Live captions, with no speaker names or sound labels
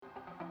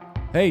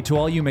Hey, to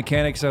all you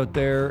mechanics out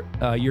there,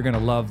 you're going to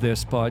love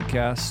this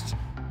podcast.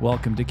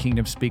 Welcome to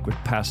Kingdom Speak with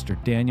Pastor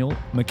Daniel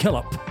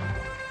McKillop.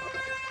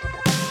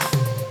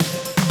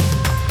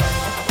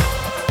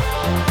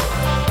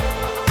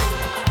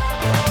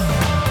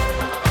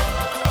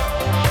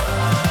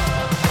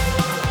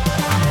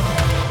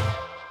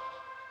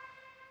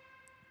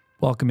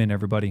 Welcome in,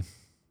 everybody.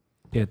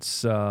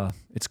 It's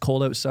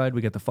cold outside.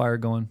 We got the fire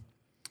going,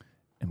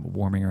 and we're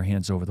warming our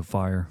hands over the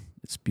fire.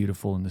 It's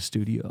beautiful in the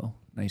studio,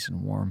 nice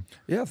and warm.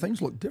 Yeah,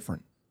 things look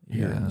different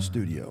here in the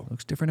studio.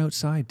 Looks different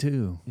outside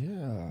too. Yeah. I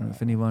don't know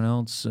if anyone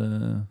else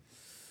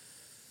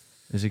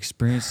is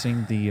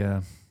experiencing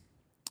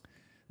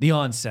the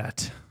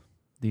onset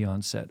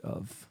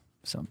of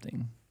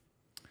something.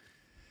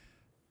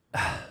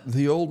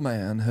 The old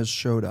man has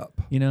showed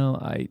up. You know,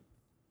 I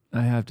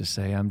have to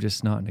say, I'm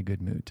just not in a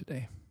good mood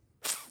today.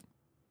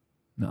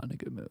 Not in a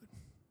good mood.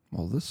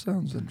 Well, this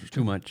sounds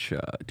interesting. Too much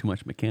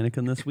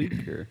Mechanicum this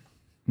week, or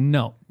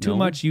No, too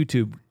much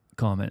YouTube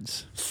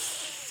comments.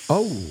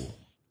 Oh.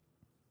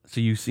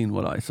 so you've seen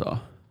what I saw?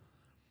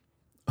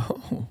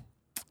 Oh.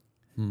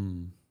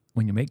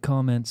 When you make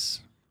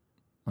comments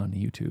on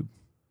YouTube,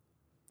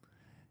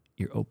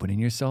 you're opening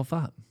yourself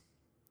up.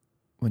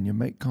 When you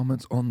make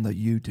comments on the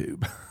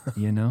YouTube.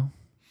 You know?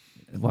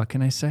 What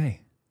can I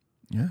say?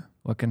 Yeah.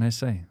 What can I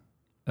say?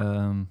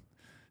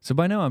 So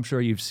by now, I'm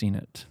sure you've seen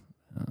it.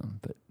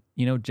 But,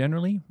 you know,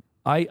 generally,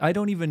 I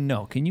don't even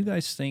know. Can you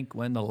guys think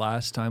when the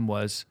last time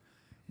was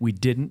we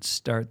didn't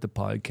start the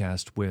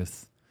podcast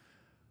with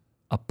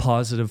a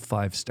positive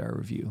 5-star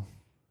review?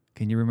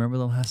 Can you remember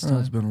the last time?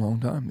 It's been a long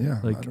time. Yeah.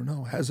 Like- I don't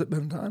know. Has it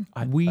been time?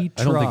 I don't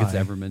think it's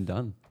ever been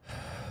done.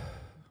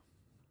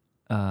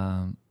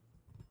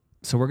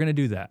 So we're going to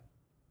do that.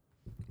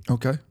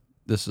 Okay.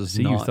 This is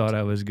See, not. you thought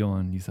I was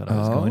going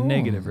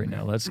negative right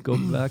now. Let's go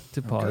back to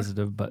Okay.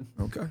 positive, but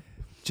Okay.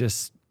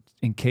 just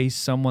in case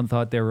someone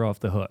thought they were off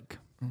the hook.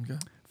 Okay.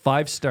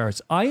 5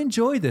 stars. I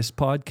enjoy this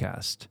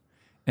podcast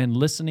and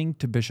listening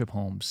to Bishop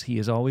Holmes. He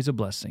is always a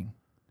blessing.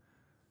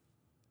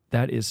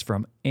 That is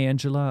from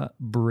Angela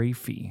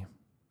Brafey.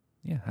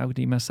 Yeah, how could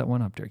he mess that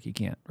one up, Dirk? You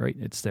can't, right?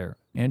 It's there.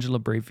 Angela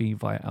Brafey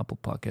via Apple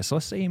Podcast. So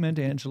let's say amen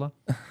to Angela.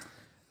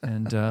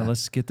 And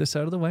let's get this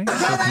out of the way. So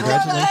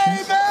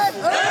congratulations.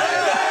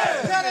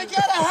 Can I get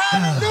a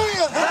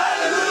hallelujah?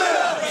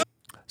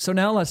 So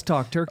now let's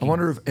talk turkey. I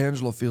wonder if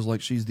Angela feels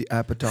like she's the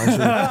appetizer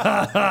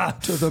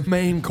to the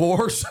main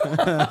course. Thank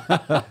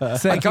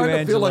I you, kind of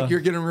Angela. feel like you're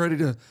getting ready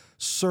to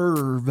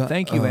serve.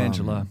 Thank you,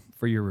 Angela,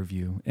 for your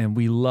review. And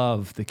we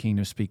love the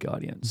Kingdom Speak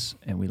audience,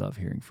 and we love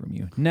hearing from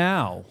you.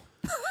 Now,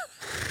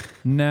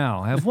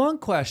 I have one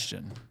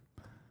question.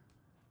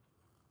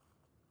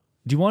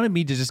 Do you want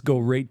me to just go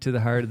right to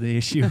the heart of the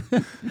issue?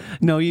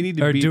 No, you need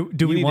to. Or beat, do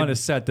you we need want to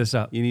set this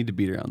up? You need to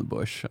beat around the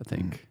bush. I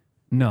think.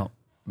 No.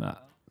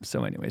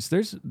 So anyways,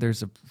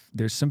 there's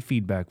some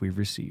feedback we've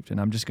received,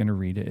 and I'm just going to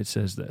read it. It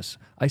says this.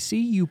 I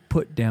see you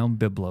put down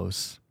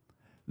Biblos.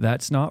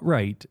 That's not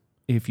right.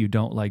 If you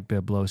don't like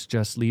Biblos,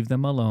 just leave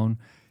them alone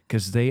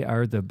because they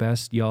are the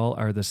best. Y'all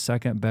are the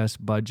second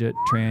best budget.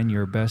 Tran,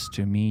 your best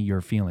to me, you're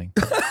feeling.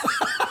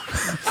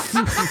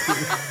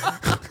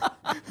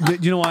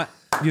 You know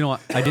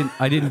what?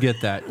 I didn't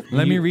get that.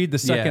 Let me read the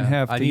second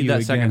half to I need you that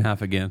again. second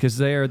half again. Because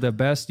they are the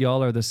best.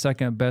 Y'all are the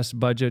second best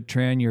budget.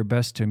 Tran, your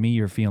best to me,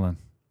 you're feeling.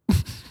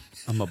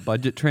 I'm a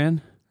budget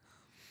Tran.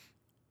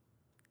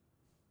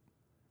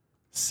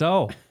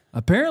 So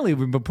apparently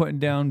we've been putting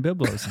down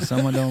Biblos, and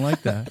someone don't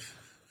like that.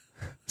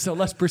 So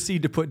let's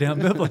proceed to put down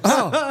Biblos.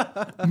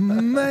 Oh,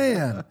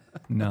 man.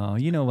 No,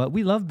 you know what?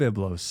 We love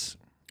Biblos,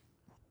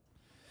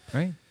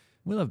 right?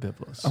 We love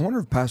Biblos. I wonder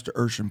if Pastor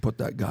Urshan put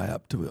that guy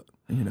up to it.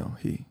 You know,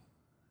 he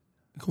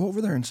go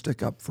over there and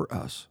stick up for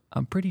us.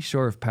 I'm pretty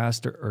sure if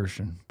Pastor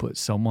Urshan put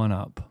someone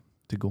up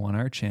to go on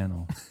our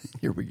channel,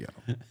 Here we go.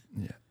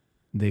 Yeah.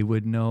 they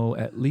would know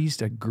at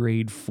least a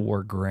grade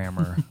 4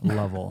 grammar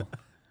level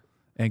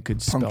and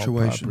could spell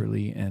Punctuation.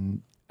 properly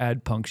and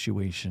add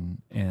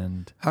punctuation.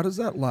 And How does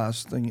that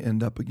last thing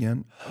end up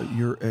again?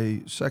 You're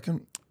a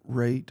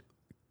second-rate.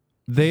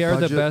 they are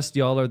the Budget. best.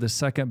 Y'all are the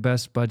second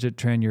best budget.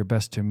 Tran, your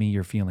best to me,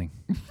 you're feeling.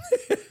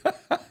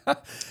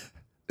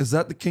 Is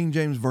that the King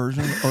James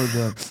Version or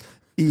the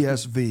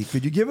ESV?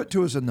 Could you give it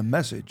to us in the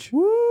message?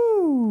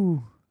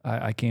 Woo!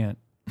 I can't.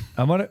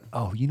 I'm gonna.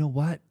 Oh, you know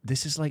what?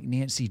 This is like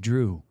Nancy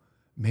Drew.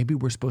 Maybe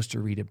we're supposed to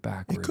read it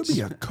backwards. It could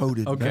be a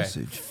coded Okay.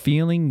 message.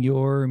 Feeling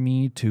your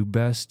me to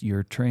best,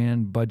 your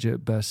Tran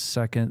budget best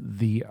second,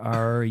 the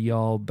are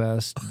y'all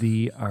best,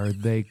 the are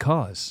they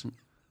cause.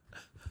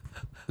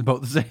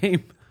 About the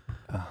same.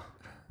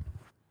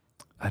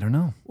 I don't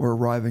know. We're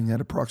arriving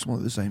at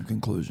approximately the same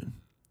conclusion.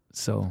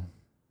 So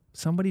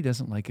somebody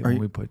doesn't like it Are when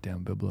you- we put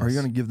down Biblos. Are you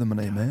going to give them an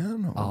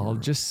amen? Or? I'll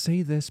just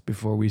say this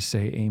before we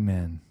say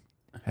amen.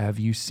 Have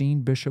you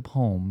seen Bishop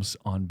Holmes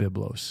on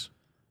Biblos?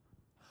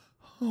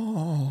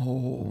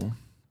 Oh.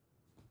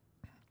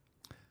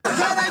 Can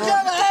I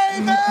get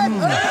an amen?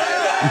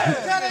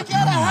 Can I get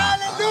a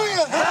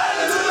hallelujah?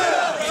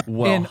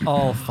 Well, in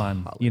all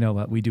fun. You know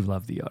what? We do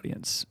love the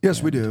audience.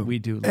 Yes, we And do. We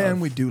do love,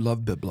 And we do love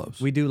Biblos.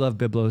 we do love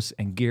Biblos.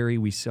 And Gary,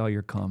 we saw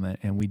your comment,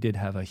 and we did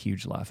have a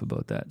huge laugh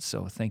about that.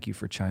 So thank you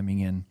for chiming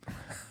in.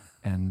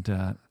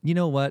 And you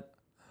know what?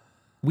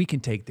 We can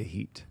take the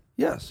heat.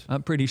 Yes.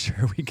 I'm pretty sure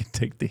we can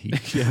take the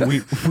heat. yeah,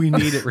 we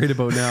need it right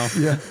about now.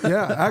 Yeah.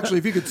 Yeah. Actually,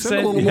 if you could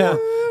send a little yeah. more,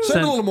 send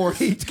Send- a little more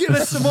heat. Give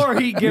us some more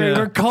heat, Gary. Yeah.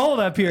 We're cold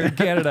up here in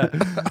Canada.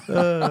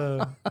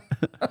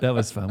 That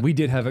was fun. We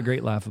did have a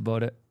great laugh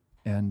about it.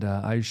 And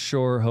I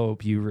sure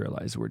hope you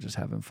realize we're just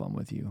having fun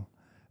with you.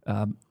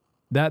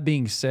 That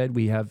being said,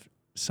 we have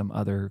some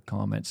other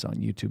comments on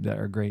YouTube that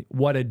are great.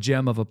 What a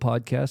gem of a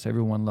podcast.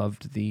 Everyone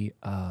loved the...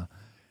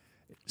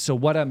 so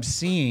what I'm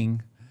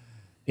seeing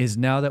is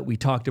now that we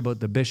talked about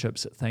the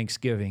bishops at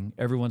Thanksgiving,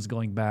 everyone's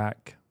going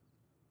back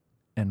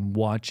and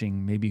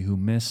watching maybe who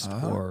missed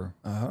or...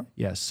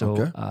 Yes. So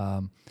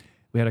Okay.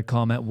 we had a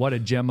comment, what a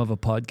gem of a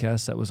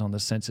podcast that was on the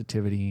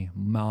sensitivity,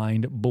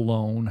 mind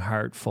blown,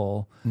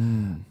 heartful.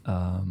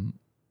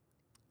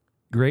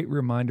 Great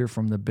reminder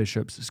from the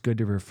bishops. It's good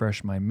to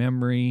refresh my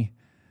memory.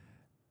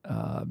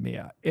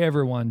 Yeah,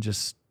 everyone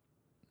just,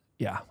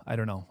 I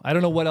don't know. I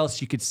don't know what else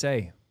you could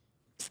say.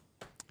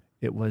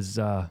 It was,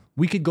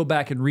 we could go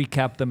back and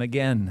recap them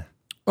again,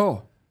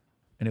 Oh,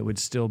 and it would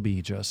still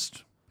be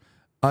just,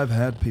 I've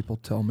had people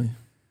tell me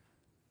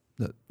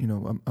that, you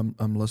know,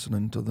 I'm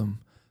listening to them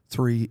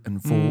 3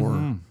 and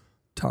 4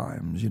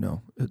 times, you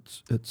know.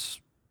 It's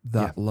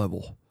that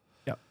level.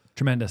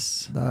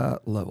 tremendous.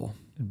 That level.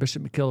 And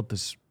Bishop McKillop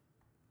is,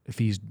 if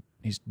he's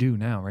due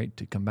now, right,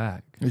 to come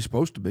back. He's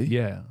supposed to be.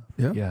 Yeah.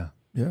 Yeah. Yeah.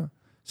 Yeah.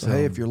 So, So-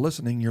 hey, if you're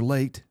listening, you're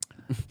late.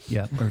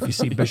 Yeah. Or if you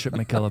see Bishop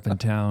McKillop in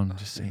town,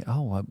 just say,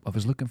 oh, I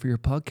was looking for your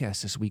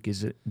podcast this week.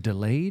 Is it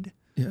delayed?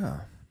 Yeah.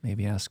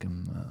 Maybe ask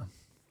him.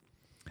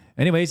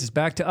 Anyways, it's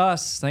back to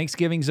us.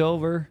 Thanksgiving's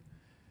over.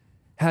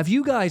 Have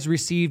you guys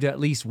received at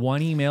least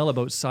one email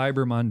about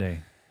Cyber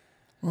Monday?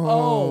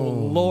 Oh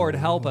Lord,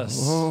 help us.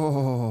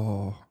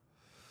 Oh.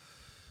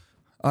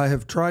 I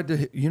have tried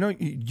to, you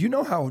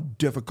know how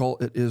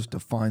difficult it is to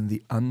find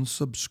the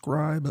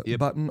unsubscribe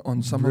button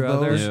on some Brother.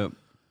 of those? Yep.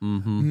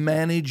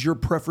 Manage your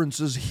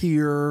preferences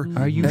here.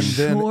 Are you and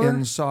sure? then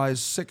in size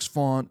 6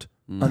 font,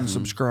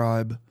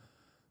 unsubscribe.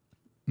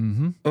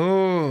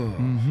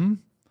 Oh.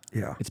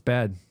 Yeah. It's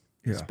bad.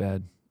 It's Yeah.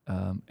 bad.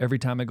 Every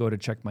time I go to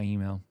check my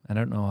email, and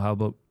I don't know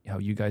how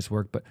you guys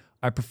work, but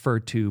I prefer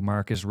to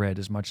mark as read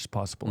as much as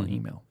possible in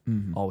email.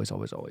 Always,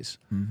 always, always.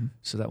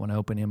 So that when I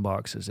open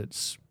inboxes,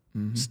 it's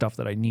stuff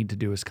that I need to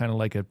do. It's kind of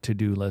like a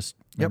to-do list,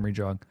 memory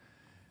jog.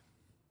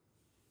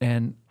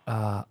 And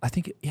I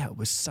think it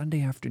was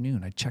Sunday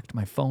afternoon. I checked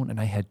my phone, and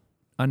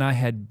I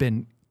had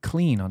been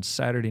clean on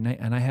Saturday night,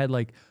 and I had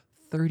like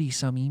 30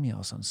 some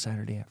emails on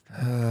Saturday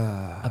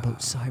afternoon about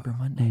Cyber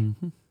Monday.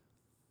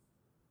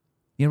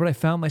 You know what I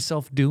found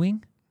myself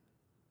doing?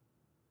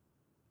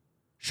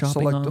 Shopping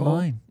Select all.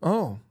 online.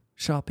 Oh.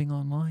 Shopping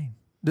online.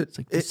 It,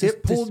 like,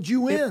 it pulled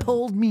you in. It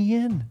pulled me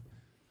in.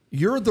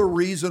 You're the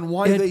reason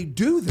why It they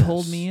do this.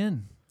 Pulled me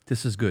in.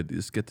 This is good.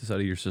 Just get this out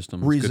of your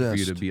system. It's good for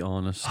you to Resist. be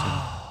honest.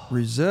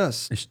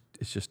 Resist.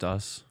 It's just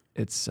us.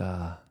 It's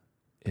I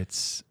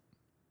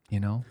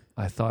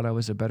thought I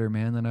was a better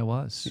man than I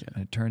was. Yeah.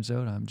 And it turns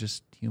out I'm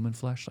just human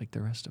flesh like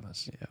the rest of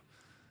us. Yeah.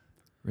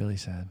 Really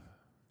sad.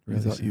 You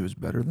Really thought sad. you was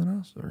better than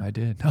us? Or? I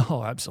did.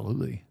 Oh,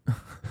 absolutely.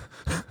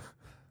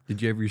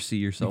 Did you ever see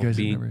You yourself guys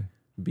have never,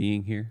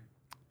 being here?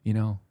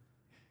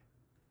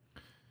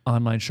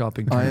 online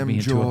shopping I turned am me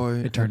into Joy.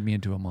 it turned me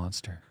into a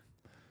monster.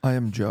 I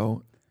am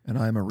Joe, and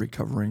I am a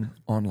recovering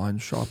online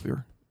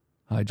shopper.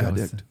 Hi, Joe.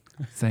 Addict.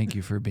 Thank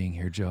you for being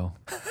here, Joe.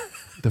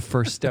 The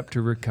first step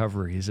to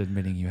recovery is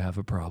admitting you have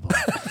a problem.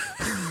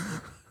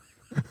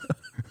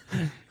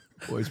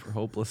 Boys were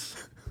hopeless.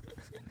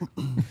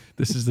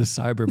 This is the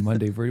Cyber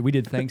Monday version. We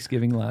did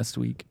Thanksgiving last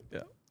week.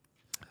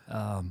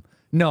 Yeah.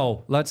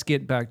 No, let's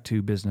get back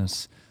to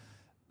business.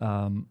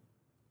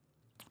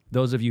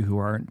 Those of you who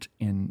aren't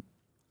in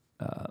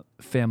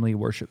Family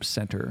Worship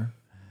Center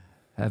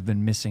have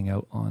been missing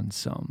out on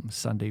some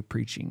Sunday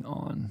preaching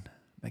on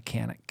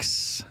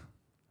mechanics.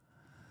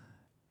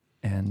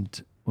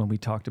 And when we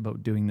talked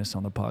about doing this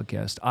on the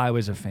podcast, I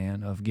was a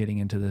fan of getting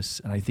into this,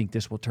 and I think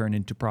this will turn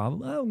into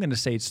probably, I'm going to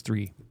say it's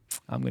 3.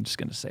 I'm just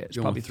going to say it. It's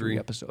Going probably with 3 3.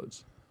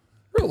 episodes.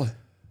 Really?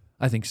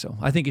 I think so.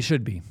 I think it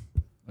should be.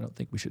 I don't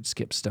think we should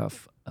skip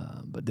stuff.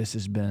 But this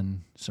has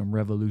been some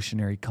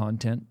revolutionary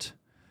content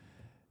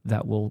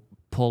that will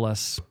pull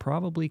us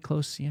probably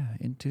close to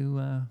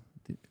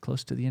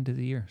the end of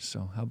the year.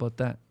 So how about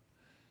that?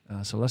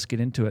 So let's get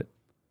into it.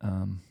 I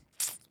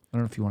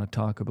don't know if you want to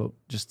talk about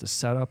just the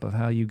setup of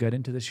how you got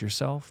into this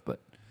yourself,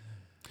 but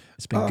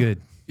it's been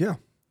good. Yeah.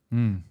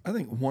 Mm. I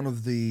think one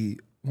of the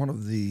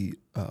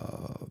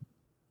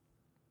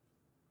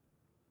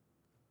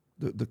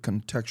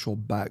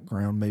contextual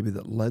background maybe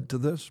that led to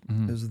this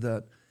is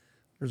that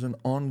there's an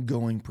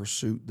ongoing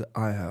pursuit that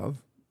I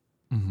have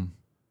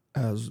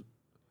as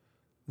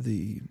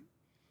the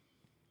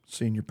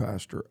senior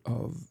pastor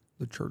of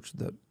the church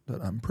that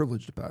I'm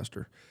privileged to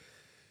pastor.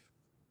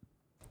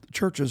 The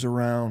church is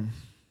around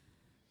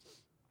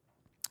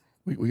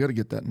we got to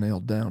get that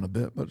nailed down a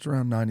bit, but it's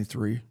around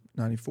 93,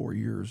 94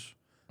 years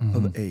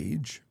of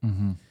age.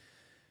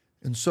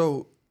 And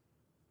so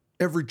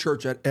every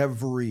church at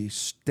every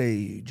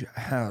stage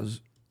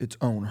has its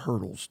own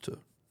hurdles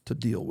to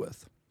deal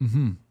with.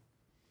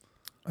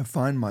 I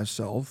find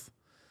myself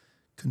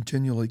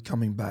continually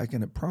coming back,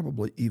 and it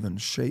probably even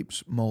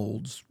shapes,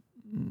 molds,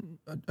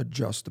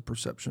 adjusts the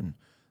perception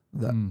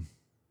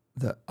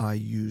that I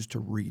use to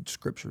read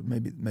Scripture,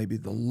 maybe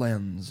the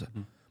lens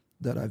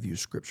that I've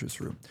used Scripture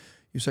through.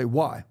 You say,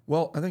 why?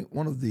 Well, I think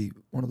one of the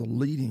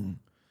leading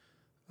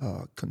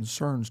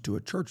concerns to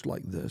a church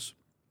like this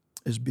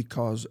is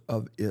because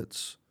of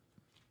its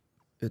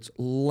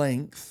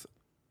length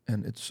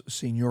and its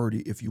seniority,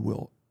 if you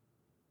will,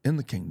 in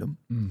the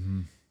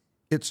kingdom.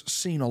 It's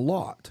seen a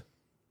lot.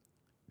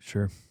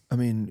 Sure. I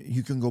mean,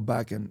 you can go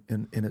back in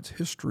its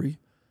history,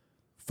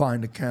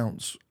 find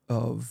accounts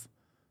of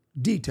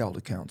detailed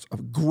accounts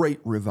of great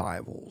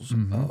revivals,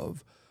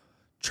 of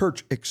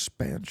church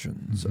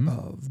expansions,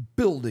 of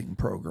building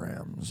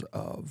programs,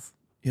 of,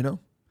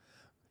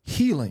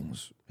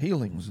 healings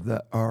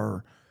that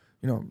are,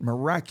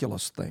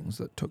 miraculous things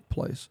that took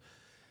place.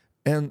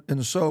 And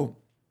so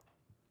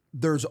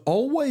there's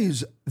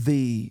always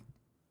the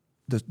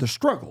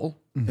struggle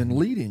in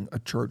leading a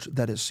church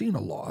that has seen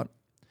a lot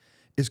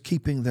is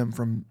keeping them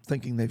from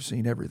thinking they've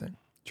seen everything.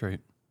 That's right.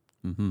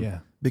 Yeah.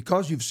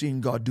 Because you've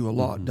seen God do a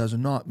lot does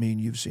not mean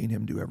you've seen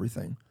him do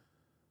everything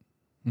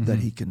that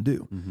he can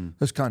do.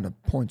 This kind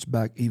of points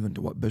back even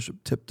to what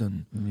Bishop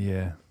Tipton,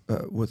 Yeah.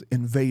 with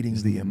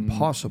invading the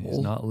impossible. He's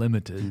not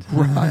limited.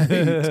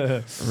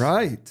 Right,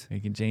 right. He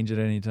can change it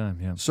any time.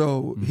 Yeah.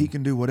 So he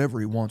can do whatever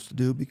he wants to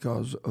do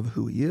because of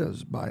who he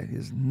is. By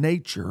his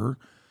nature,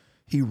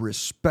 he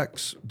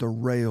respects the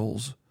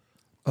rails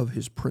of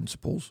his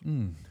principles,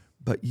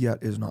 but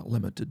yet is not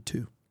limited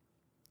to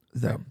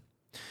them.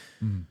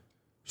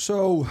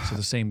 So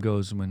the same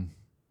goes when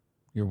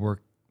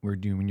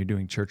when you're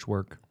doing church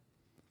work,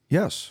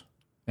 yes,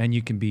 and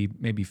you can be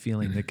maybe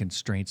feeling the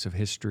constraints of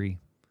history.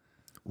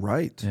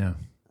 right, Yeah.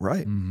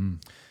 right.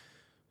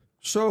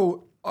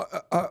 So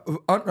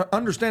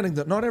understanding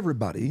that not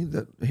everybody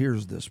that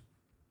hears this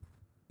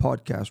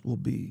podcast will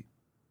be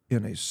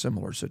in a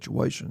similar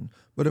situation,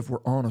 but if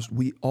we're honest,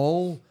 we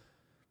all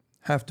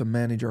have to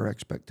manage our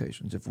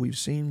expectations. If we've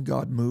seen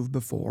God move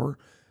before,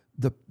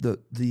 the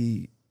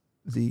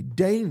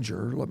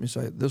danger, let me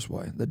say it this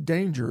way, the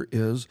danger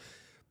is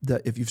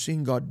that if you've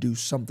seen God do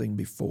something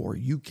before,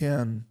 you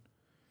can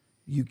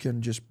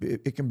just,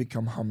 it can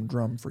become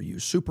humdrum for you.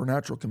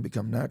 Supernatural can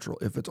become natural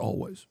if it's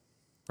always.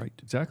 Right.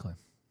 Exactly.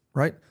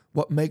 Right?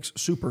 What makes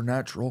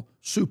supernatural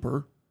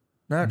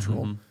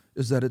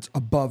is that it's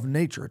above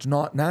nature. It's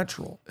not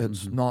natural.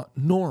 It's not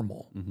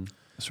normal.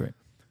 That's right.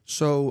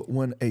 So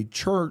when a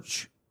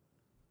church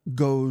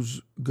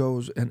goes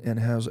and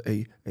has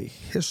a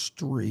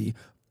history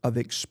of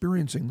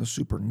experiencing the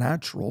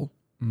supernatural,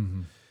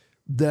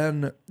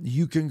 then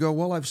you can go,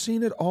 well, I've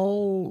seen it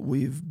all,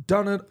 we've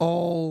done it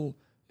all,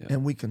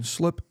 and we can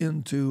slip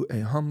into a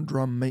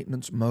humdrum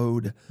maintenance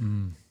mode.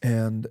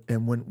 And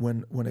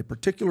when a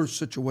particular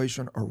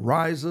situation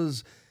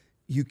arises,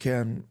 you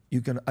can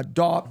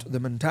adopt the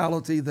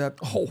mentality that,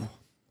 oh, I've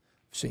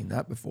seen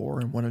that before.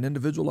 And when an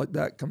individual like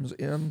that comes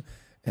in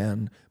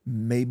and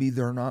maybe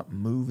they're not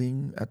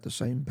moving at the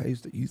same pace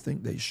that you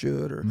think they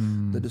should, or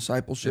the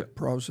discipleship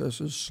process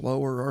is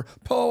slower, or,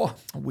 oh,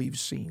 we've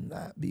seen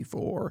that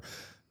before.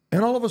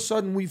 And all of a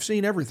sudden we've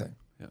seen everything.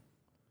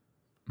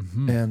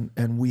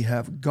 And we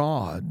have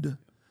God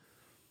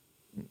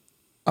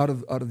out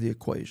of the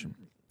equation.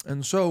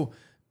 And so,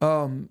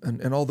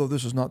 and although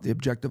this is not the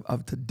objective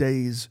of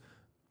today's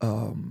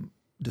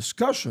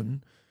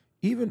discussion,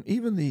 even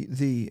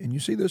the and you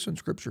see this in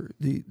Scripture,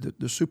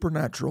 the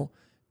supernatural,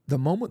 the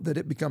moment that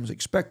it becomes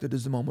expected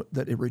is the moment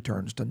that it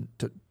returns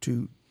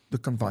to the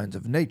confines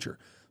of nature.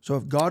 So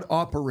if God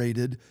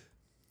operated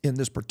in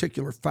this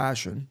particular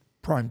fashion,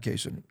 prime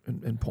case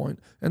in point,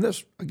 and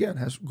this, again,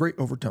 has great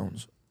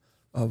overtones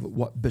of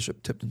what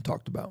Bishop Tipton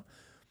talked about.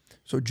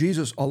 So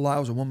Jesus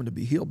allows a woman to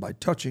be healed by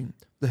touching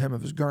the hem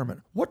of his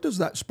garment. What does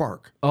that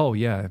spark? Oh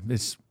yeah,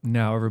 it's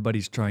now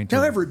everybody's trying to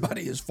Now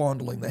everybody is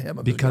fondling the hem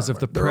of his garment. because of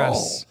the They're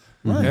press.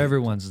 all- right.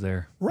 Everyone's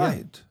there.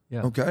 Right.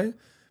 Yeah. Okay.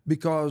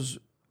 Because,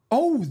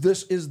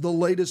 this is the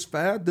latest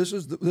fad. This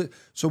is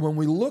so when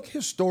we look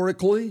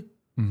historically,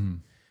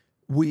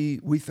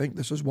 we think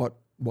this is what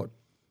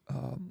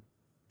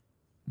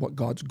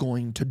God's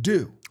going to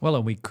do. Well,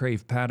 and we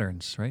crave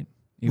patterns, right?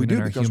 We Even do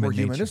in our because we're human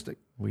nature. humanistic.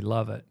 We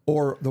love it.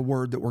 Or the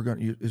word that we're going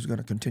to use is going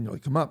to continually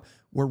come up.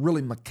 We're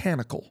really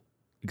mechanical.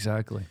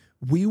 Exactly.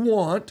 We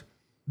want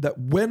that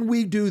when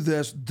we do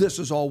this, this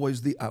is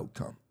always the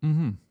outcome.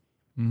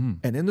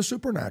 And in the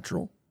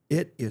supernatural,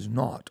 it is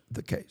not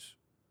the case.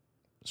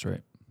 That's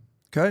right.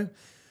 Okay?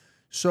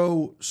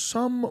 So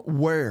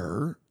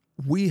somewhere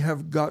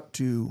we've got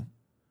to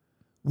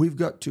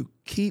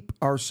keep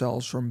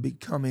ourselves from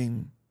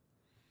becoming,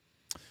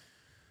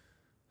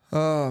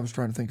 I was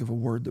trying to think of a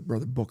word that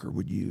Brother Booker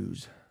would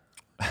use.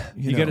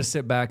 You got to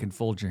sit back and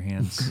fold your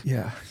hands.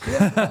 Yeah.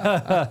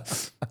 Yeah.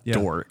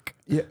 Dork.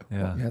 Yeah.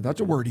 Yeah. Yeah. That's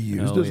a word he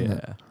used, Oh, isn't yeah.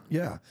 it?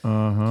 Yeah.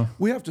 Uh-huh.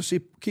 We have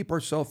to keep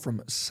ourselves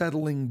from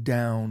settling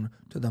down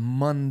to the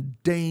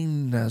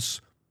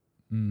mundaneness.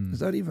 Is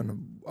that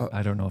even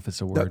I don't know if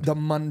it's a the, word. the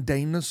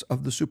mundaneness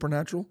of the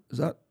supernatural? Is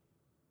that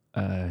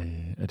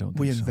I don't think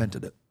we so.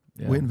 invented it?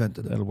 Yeah, We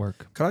invented it. That'll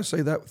work. Can I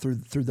say that through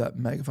that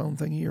megaphone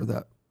thingy or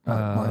that?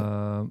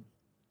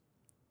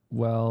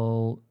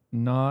 Well,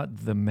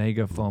 not the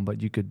megaphone,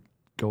 but you could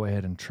go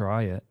ahead and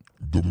try it.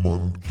 The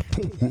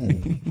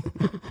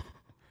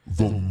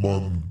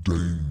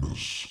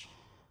mundaneness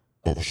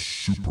of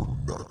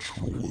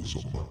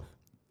supernaturalism.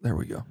 There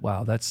we go.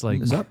 Wow, that's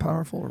like Is that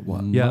powerful or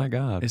what? yeah. My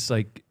God. It's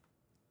like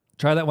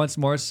try that once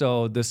more.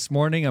 So this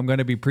morning I'm going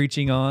to be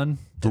preaching on.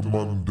 The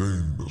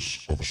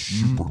mundaneness of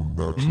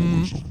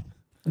supernaturalism.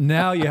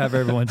 Now you have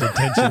everyone's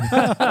attention.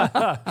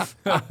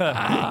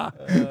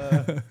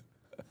 I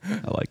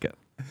like it.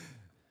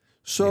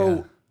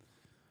 So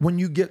when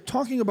you get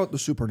talking about the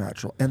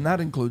supernatural, and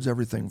that includes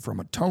everything from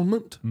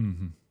atonement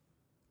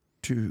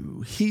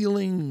to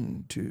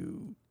healing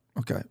to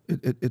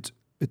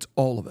it's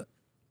all of it.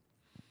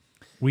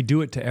 We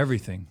do it to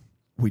everything.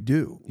 We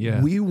do.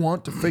 Yeah. We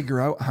want to figure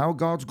out how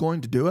God's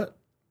going to do it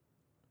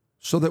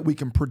so that we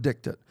can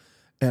predict it.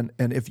 And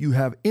if you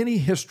have any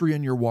history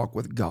in your walk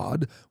with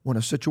God, when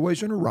a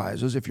situation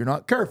arises, if you're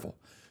not careful,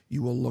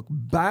 you will look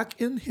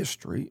back in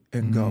history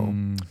and go,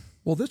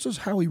 well, this is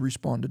how he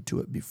responded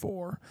to it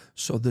before,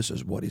 so this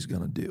is what he's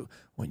going to do.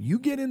 When you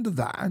get into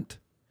that,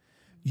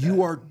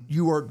 you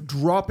are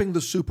dropping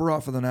the super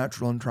off of the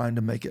natural and trying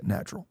to make it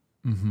natural.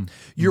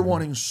 You're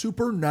wanting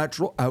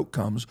supernatural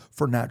outcomes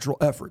for natural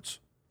efforts.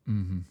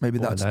 Maybe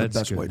Boy, that's the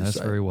best good. way to That's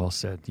say very it, well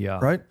said. Yeah.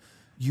 right?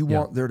 You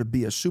want there to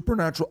be a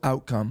supernatural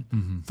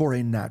outcome for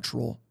a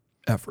natural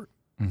effort.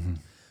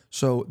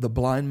 So the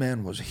blind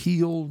man was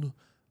healed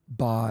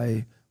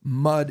by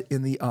mud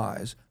in the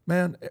eyes.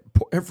 Man,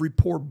 every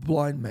poor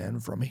blind man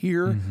from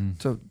here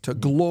to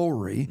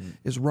glory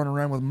is running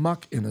around with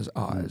muck in his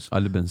eyes.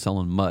 I'd have been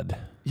selling mud.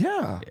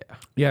 Yeah.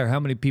 Yeah. How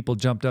many people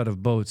jumped out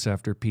of boats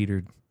after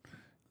Peter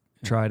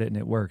tried it and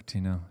it worked?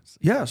 You know.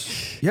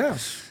 Yes,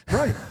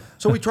 right.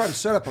 So we try to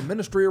set up a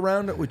ministry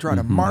around it. We try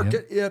to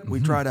market it. We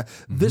try to,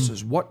 this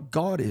is what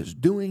God is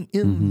doing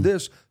in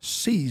this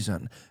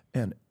season.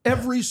 And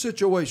every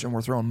situation,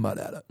 we're throwing mud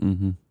at it.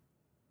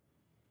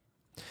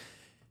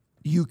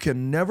 You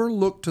can never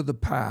look to the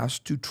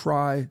past to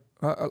try,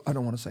 I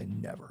don't want to say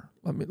never.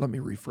 Let me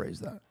rephrase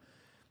that.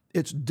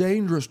 It's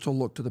dangerous to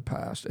look to the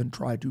past and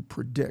try to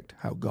predict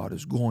how God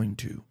is going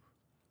to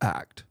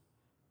act.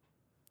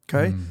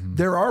 Okay?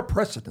 There are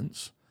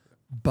precedents,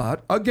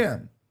 but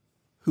again,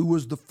 who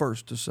was the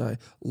first to say,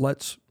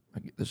 this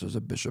is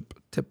a Bishop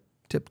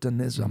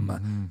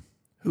Tiptonism.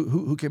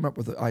 Who came up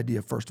with the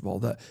idea, first of all,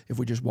 that if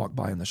we just walk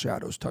by in the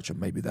shadows, touch them,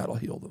 maybe that'll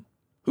heal them?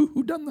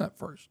 Who done that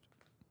first?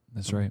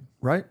 That's right.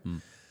 Right?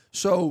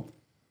 So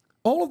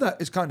all of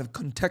that is kind of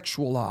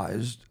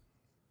contextualized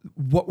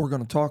what we're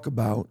going to talk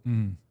about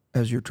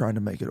as you're trying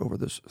to make it over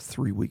this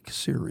 3-week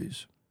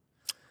series.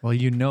 Well,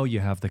 you know you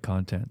have the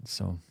content,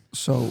 so.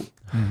 So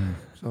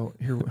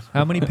here we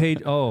How many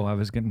pages? Oh,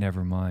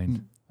 never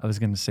mind. I was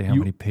going to say how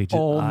many pages.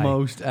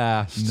 Almost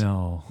asked.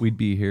 No. We'd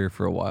be here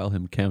for a while,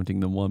 him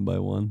counting them one by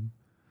one.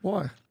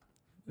 Why?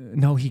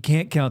 No, he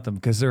can't count them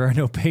because there are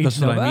no pages.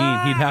 That's what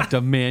I mean. He'd have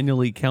to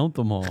manually count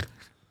them all.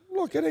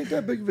 Look, it ain't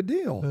that big of a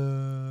deal.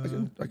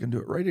 I can do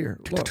it right here.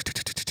 Look.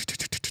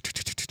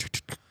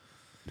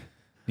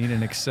 Need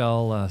an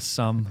Excel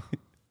sum.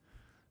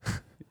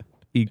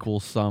 Equal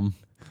sum.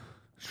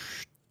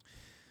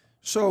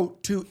 So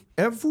to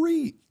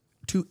everything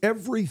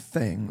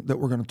that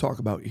we're going to talk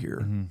about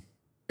here,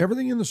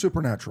 everything in the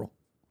supernatural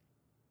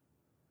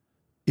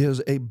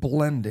is a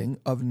blending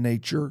of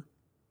nature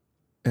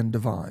and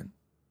divine.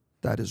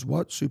 That is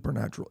what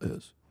supernatural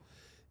is.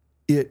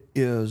 It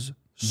is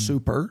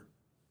super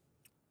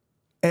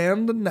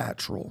and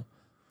natural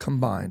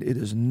combined. It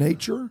is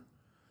nature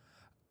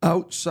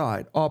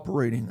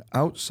operating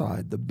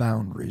outside the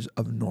boundaries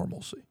of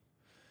normalcy.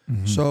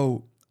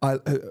 So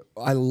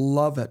I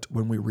love it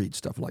when we read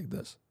stuff like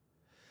this.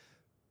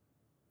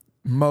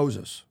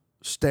 Moses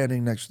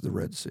standing next to the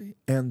Red Sea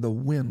and the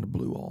wind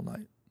blew all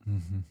night.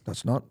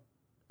 That's not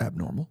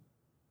abnormal.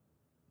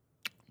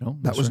 No,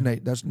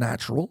 That's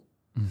natural.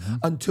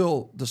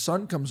 Until the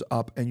sun comes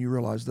up and you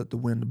realize that the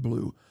wind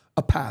blew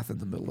a path in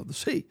the middle of the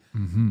sea.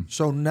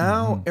 So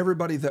now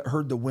everybody that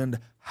heard the wind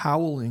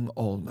howling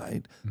all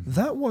night,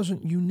 that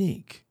wasn't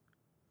unique.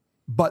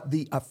 But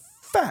the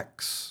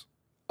effects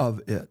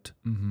of it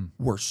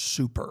were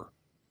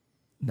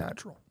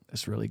supernatural.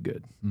 That's really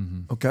good.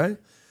 Okay?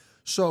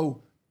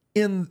 So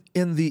in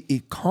the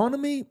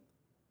economy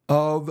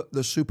of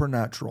the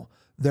supernatural,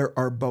 there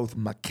are both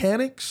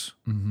mechanics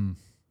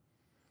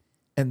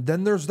and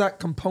then there's that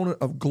component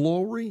of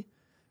glory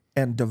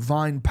and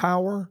divine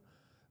power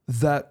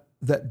that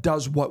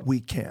does what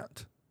we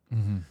can't.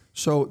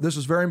 So this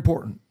is very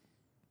important.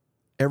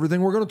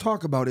 Everything we're going to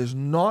talk about is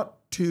not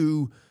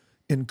to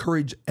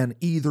encourage an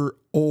either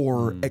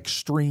or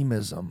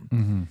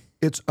extremism.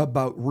 It's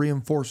about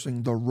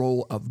reinforcing the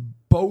role of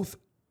both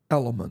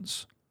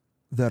elements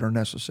that are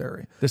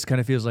necessary. This kind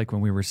of feels like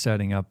when we were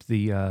setting up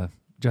the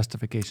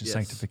justification,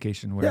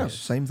 sanctification, where Yes,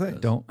 same thing.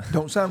 don't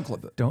sound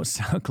clip it. don't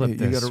sound clip You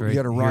this. gotta, right? you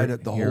got to ride Hear-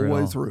 it the hear whole it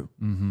way all. through.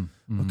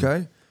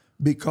 Okay?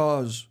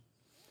 Because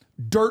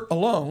dirt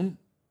alone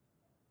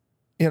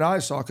in eye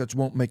sockets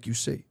won't make you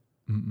see.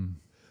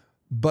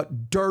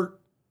 But dirt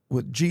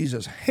with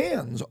Jesus'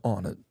 hands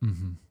on it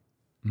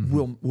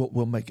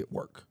will make it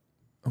work.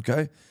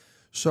 Okay?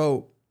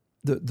 So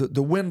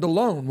the wind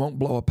alone won't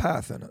blow a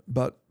path in it,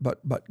 but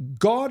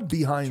God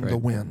behind the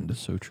wind That's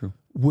so true.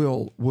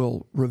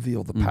 will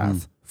reveal the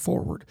path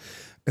forward.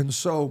 And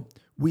so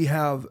we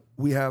have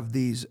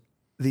these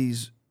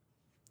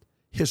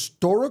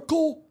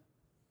historical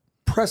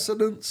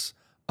precedents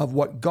of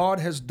what God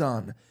has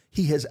done.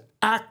 He has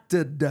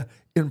acted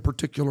in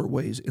particular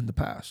ways in the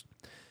past.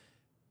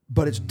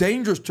 But it's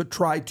dangerous to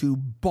try to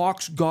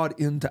box God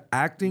into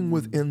acting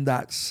within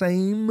that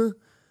same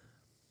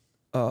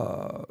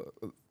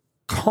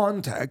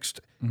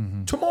context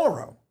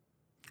tomorrow.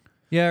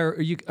 Yeah,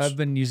 or I've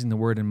been using the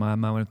word in my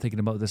mind when I'm thinking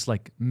about this,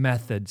 like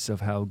methods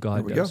of how God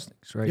There we does go.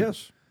 things, right?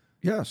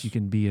 Yes. You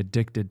can be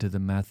addicted to the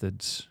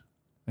methods,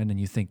 and then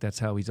you think that's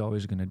how He's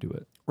always going to do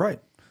it. Right.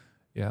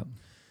 Yeah.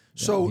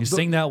 So You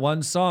sing that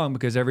one song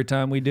because every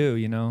time we do,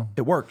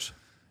 it works.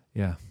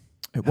 Yeah.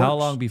 It How works.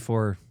 long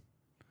before?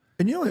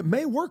 And it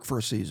may work for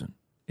a season,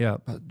 Yeah.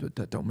 but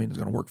that don't mean it's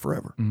going to work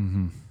forever.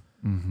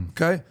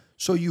 Okay?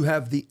 So you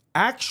have the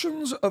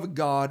actions of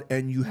God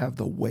and you have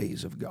the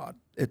ways of God.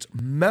 It's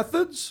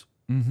methods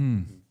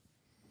and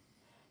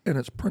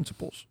it's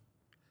principles,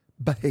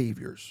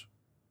 behaviors.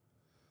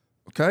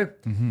 Okay?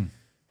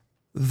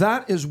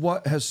 That is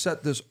what has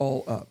set this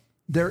all up.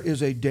 There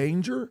is a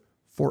danger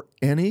for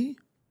any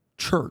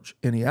church,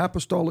 any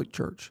apostolic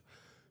church,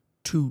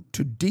 to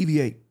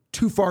deviate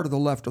too far to the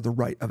left or the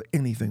right of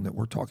anything that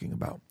we're talking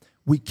about.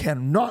 We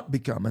cannot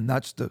become, and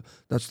that's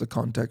the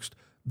context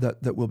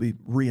that we'll be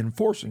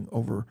reinforcing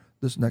over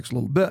this next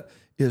little bit,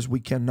 is we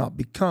cannot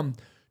become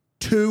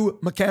too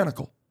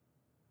mechanical.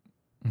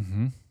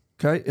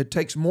 Okay? It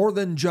takes more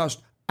than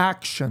just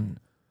action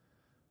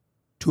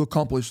to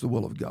accomplish the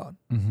will of God.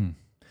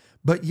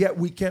 But yet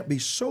we can't be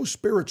so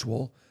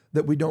spiritual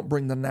that we don't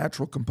bring the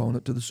natural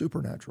component to the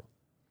supernatural.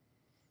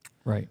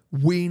 Right.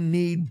 We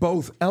need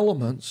both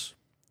elements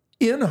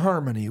in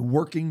harmony,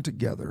 working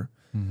together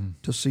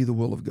to see the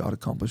will of God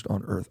accomplished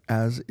on earth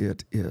as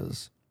it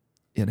is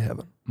in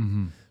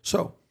heaven.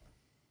 So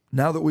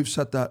now that we've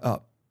set that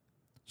up,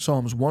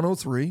 Psalms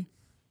 103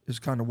 is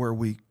kind of where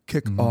we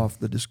kick off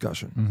the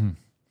discussion.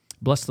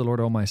 Bless the Lord,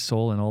 O my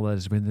soul, and all that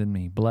is within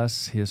me.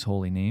 Bless His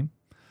holy name.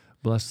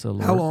 Bless the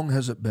Lord. How long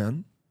has it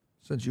been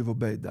since you've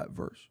obeyed that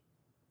verse?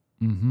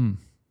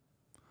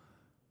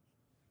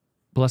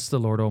 Bless the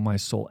Lord, O my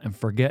soul, and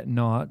forget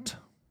not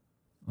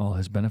all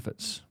His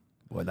benefits.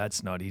 Boy,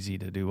 that's not easy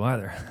to do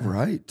either.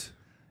 Right.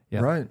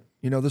 Yeah. Right.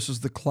 This is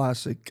the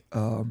classic,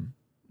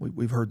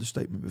 we've heard the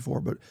statement before,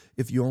 but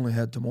if you only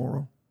had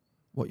tomorrow,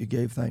 what you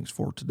gave thanks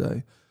for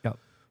today, Yep.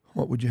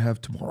 what would you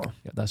have tomorrow?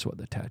 Yeah, that's what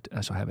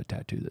that's why I have a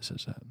tattoo that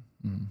says that.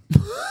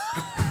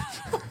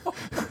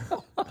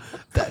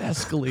 That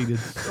escalated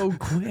so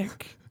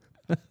quick.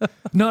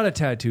 Not a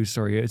tattoo,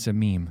 sorry, it's a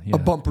meme. Yeah. A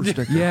bumper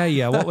sticker.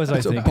 Yeah. What was I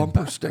It's a thinking?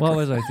 bumper sticker. What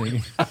was I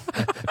thinking?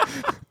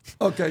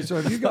 Okay, so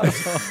have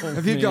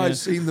you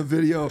guys seen the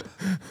video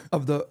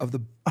of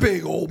the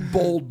big old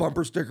bold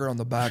bumper sticker on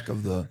the back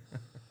of the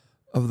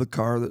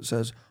car that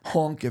says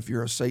 "honk if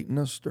you're a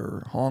Satanist"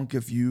 or "honk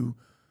if you're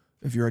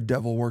a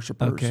devil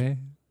worshiper"? Okay.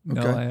 No,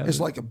 Okay, I haven't. it's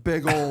like a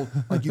big old,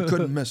 like you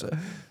couldn't miss it.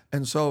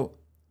 And so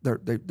they're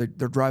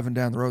driving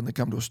down the road and they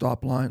come to a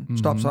stop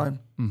sign,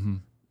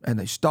 and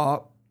they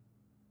stop,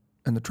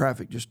 and the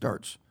traffic just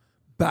starts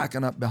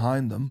backing up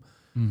behind them,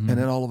 and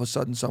then all of a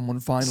sudden someone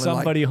finally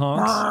Somebody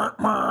honks. "Mark,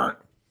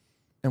 mark."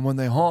 And when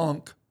they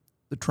honk,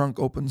 the trunk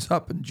opens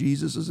up and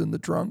Jesus is in the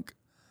trunk.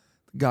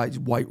 The guy's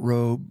white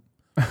robe,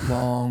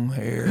 long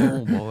hair.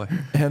 Oh boy.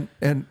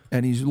 And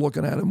he's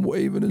looking at him,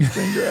 waving his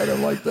finger at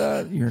him like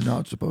that. You're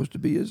not supposed to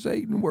be a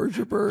Satan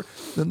worshiper.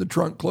 Then the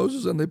trunk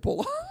closes and they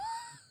pull.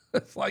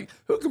 It's like,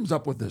 who comes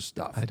up with this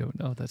stuff? I don't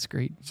know. That's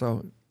great.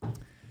 So,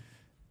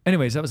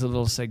 Anyways, that was a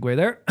little segue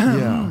there.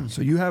 yeah.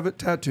 So you have it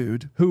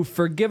tattooed. Who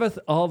forgiveth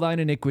all thine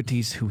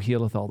iniquities, who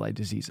healeth all thy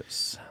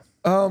diseases.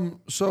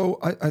 So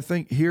I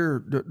think here,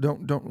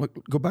 don't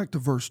look, go back to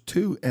verse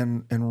 2,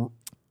 and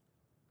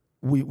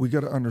we got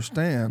to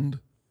understand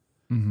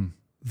that when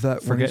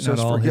he Forget not says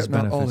all his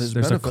forget not all benefits. his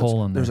There's a benefits,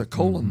 colon there's there. a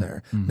colon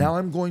there. Now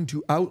I'm going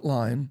to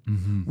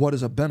outline what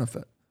is a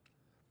benefit.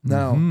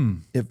 Now,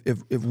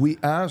 if we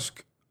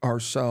ask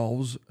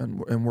ourselves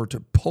and we're to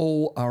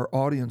poll our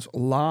audience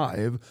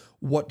live,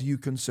 what do you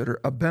consider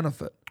a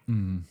benefit?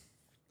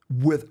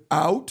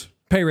 Without,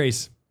 Pay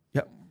raise.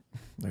 yep,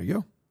 there you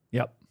go,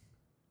 Yep.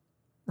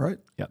 right?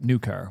 Yep. New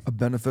car. A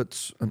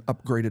benefit's an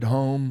upgraded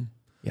home,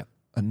 Yep.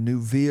 a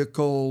new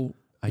vehicle,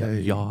 A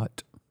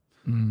yacht.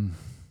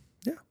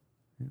 yeah,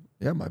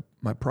 Yeah,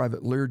 my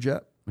private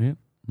Learjet. Yeah.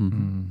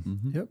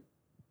 Yep.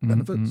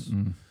 Benefits.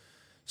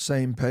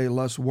 Same pay,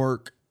 less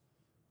work.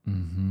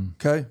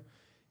 Okay.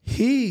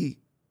 He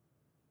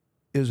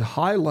is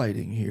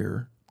highlighting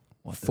here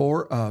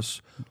for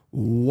us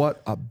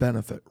what a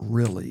benefit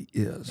really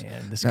is.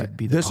 Man, this Now, could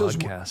be the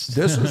podcast.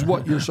 This is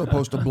what you're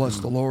supposed to bless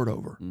the Lord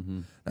over.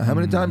 Now, how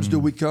many times do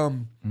we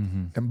come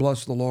and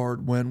bless the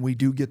Lord when we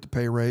do get the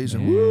pay raise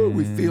and woo,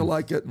 we feel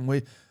like it, and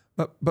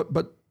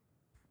but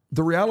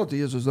the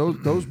reality is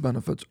those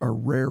benefits are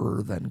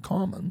rarer than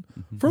common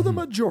for the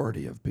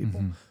majority of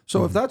people.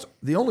 So if that's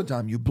the only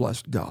time you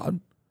blessed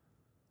God,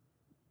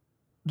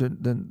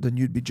 then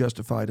you'd be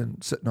justified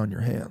in sitting on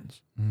your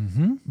hands.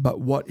 But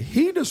what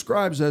he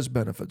describes as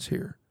benefits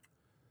here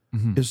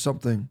is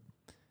something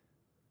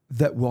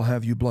that will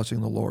have you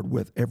blessing the Lord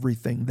with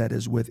everything that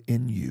is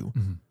within you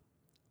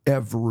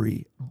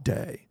every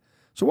day.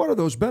 So what are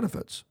those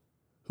benefits?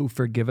 Who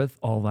forgiveth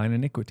all thine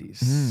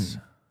iniquities,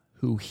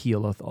 who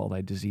healeth all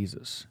thy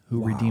diseases,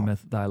 who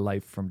redeemeth thy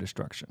life from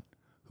destruction,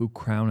 who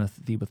crowneth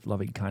thee with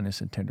loving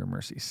kindness and tender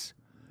mercies,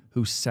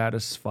 who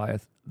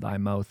satisfieth thy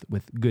mouth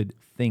with good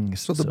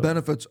things. So the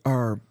benefits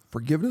are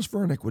forgiveness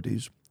for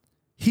iniquities,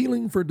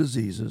 healing for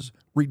diseases,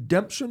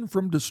 redemption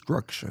from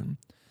destruction,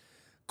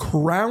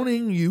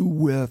 crowning you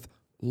with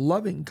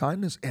loving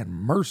kindness and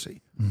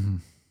mercy.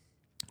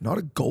 Not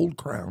a gold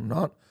crown,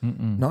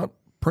 not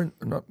Prince,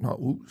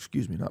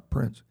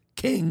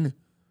 King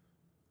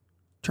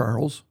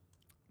Charles.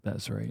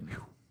 That's right.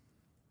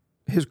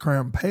 His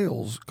crown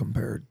pales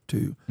compared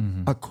to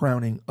a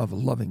crowning of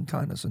loving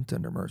kindness and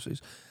tender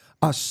mercies.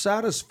 A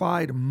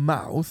satisfied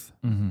mouth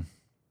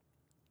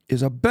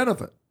is a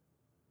benefit.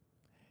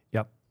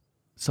 Yep.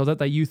 So that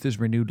thy youth is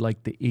renewed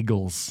like the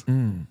eagles.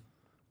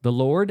 The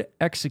Lord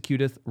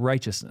executeth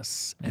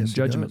righteousness and Yes, he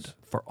judgment does.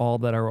 for all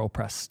that are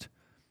oppressed.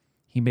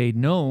 He made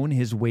known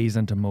his ways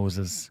unto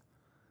Moses,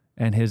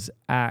 and his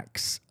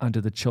acts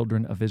unto the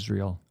children of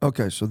Israel.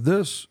 Okay, so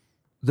this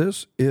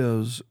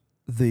is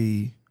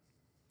the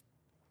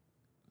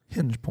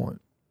hinge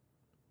point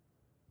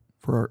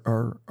for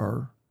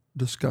our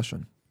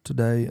discussion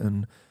today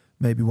and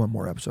maybe one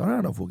more episode. I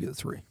don't know if we'll get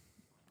 3.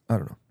 I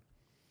don't know.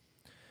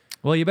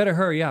 Well, you better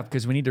hurry up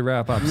because we need to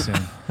wrap up soon.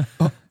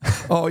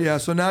 Oh, yeah,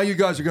 so now you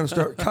guys are going to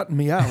start cutting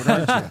me out,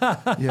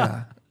 aren't you?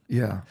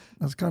 Yeah.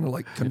 That's kind of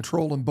like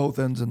controlling both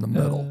ends in the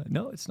middle.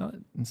 No, it's not.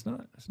 It's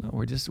not.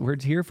 We're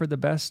here for the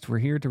best. We're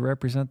here to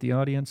represent the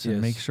audience and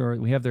Yes. make sure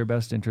we have their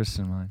best interests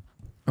in mind.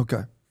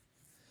 Okay.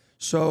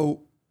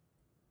 So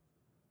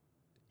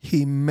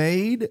he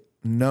made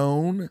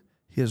known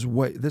his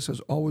way. This has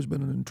always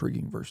been an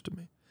intriguing verse to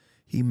me.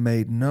 He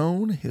made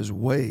known his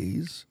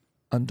ways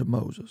unto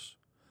Moses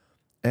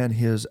and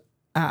his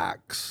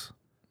acts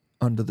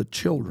unto the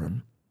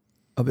children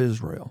of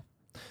Israel.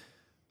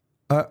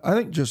 I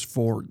think just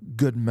for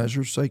good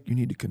measure's sake, you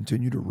need to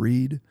continue to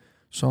read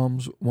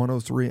Psalms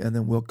 103, and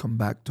then we'll come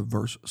back to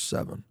verse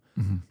 7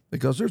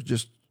 because there's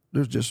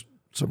just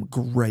some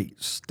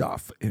great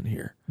stuff in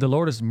here. The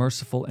Lord is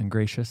merciful and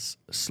gracious,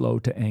 slow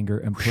to anger,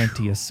 and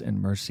plenteous in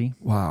mercy.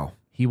 Wow.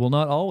 He will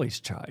not always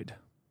chide,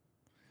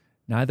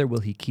 neither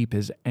will he keep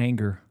his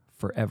anger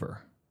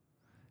forever.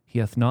 He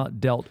hath not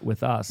dealt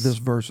with us This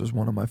verse is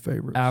one of my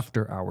favorites.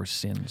 after our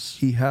sins,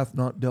 He hath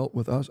not dealt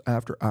with us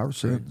after our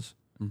sins.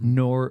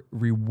 nor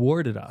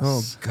rewarded us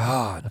Oh,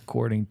 God.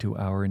 according to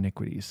our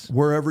iniquities.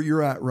 Wherever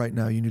you're at right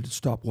now, you need to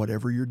stop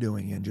whatever you're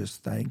doing and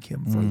just thank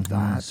him for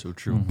that So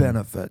true.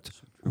 benefit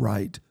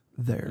right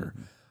there.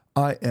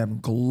 I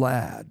am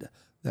glad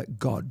that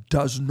God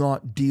does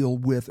not deal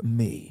with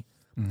me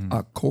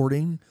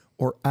according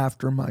or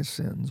after my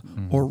sins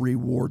or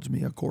rewards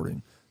me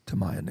according to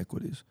my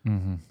iniquities.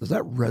 Does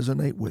that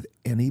resonate with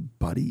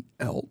anybody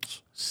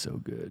else? So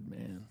good,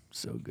 man.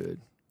 So good.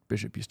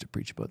 Bishop used to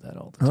preach about that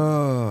all the time.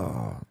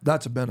 Oh,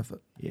 that's a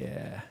benefit.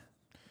 Yeah.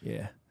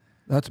 Yeah.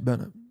 That's a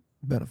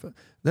benefit.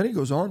 Then he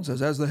goes on and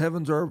says, as the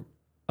heavens are,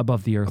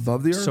 Above the earth.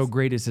 Above the earth? So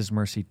great is his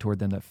mercy toward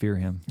them that fear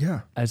him.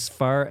 yeah. As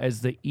far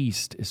as the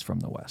east is from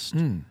the west,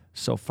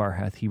 so far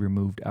hath he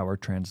removed our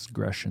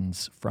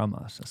transgressions from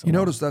us. That's a You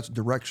long, notice that's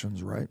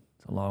directions, right?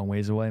 it's a long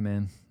ways away,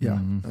 man. Yeah.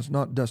 That's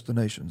not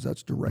destinations,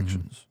 that's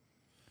directions.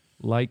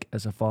 Like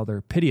as a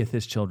father pitieth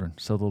his children,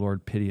 so the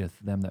Lord pitieth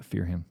them that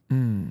fear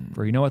him.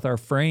 For he knoweth our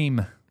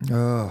frame.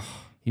 Ugh.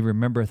 He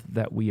remembereth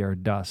that we are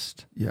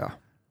dust. Yeah.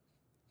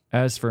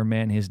 As for a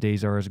man, his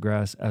days are as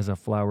grass, as a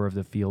flower of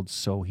the field,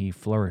 so he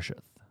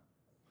flourisheth.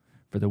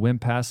 For the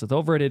wind passeth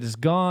over it, it is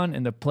gone,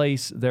 and the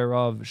place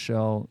thereof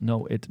shall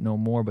know it no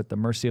more. But the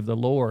mercy of the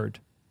Lord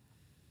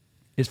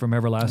is from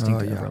everlasting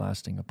to yeah.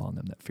 everlasting upon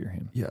them that fear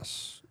him.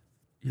 Yes.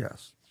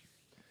 Yes.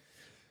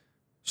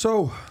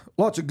 So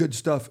lots of good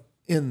stuff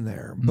in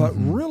there, but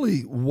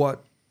really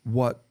what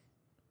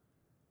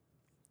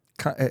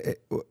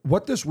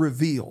this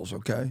reveals,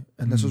 okay,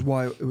 and this is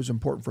why it was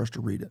important for us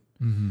to read it,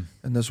 and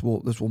this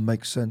will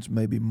make sense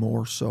maybe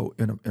more so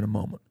in a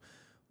moment.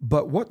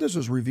 But what this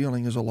is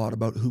revealing is a lot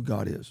about who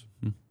God is,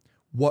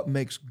 what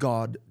makes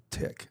God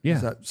tick. Yeah.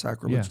 Is that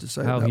sacrilege to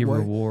say how it that he way?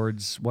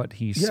 rewards what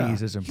he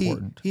sees as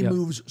important. He Yep.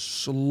 moves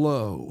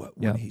slow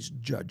when Yep. he's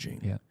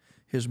judging. Yeah.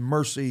 His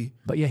mercy,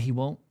 But yeah, he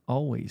won't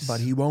always. but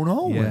he won't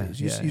always.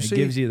 Yeah, You it see,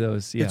 gives you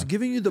those. Yeah. it's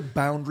giving you the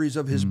boundaries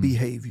of his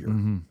behavior.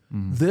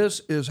 Mm-hmm.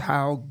 This is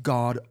how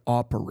God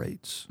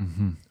operates.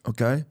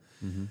 Okay?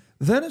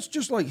 Then it's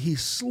just like he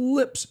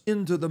slips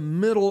into the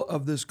middle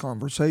of this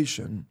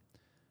conversation.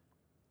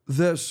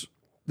 This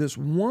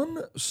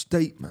one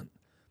statement.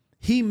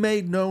 He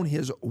made known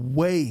his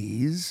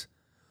ways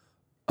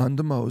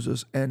unto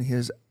Moses and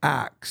his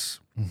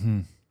acts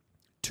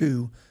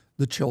to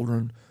the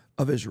children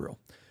of Israel.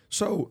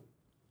 So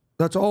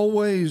it's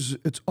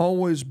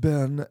always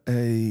been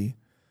an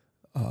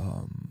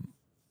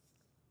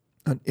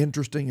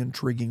interesting,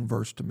 intriguing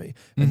verse to me.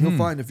 And you'll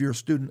find if you're a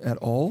student at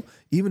all,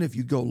 even if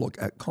you go look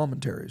at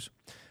commentaries,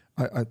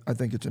 I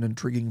think it's an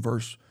intriguing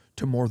verse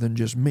to more than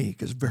just me,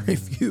 because very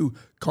few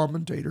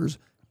commentators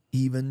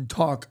even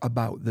talk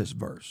about this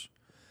verse.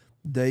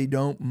 They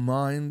don't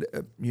mind,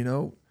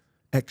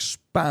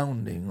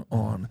 expounding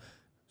on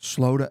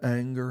slow to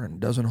anger and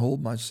doesn't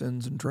hold my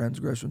sins and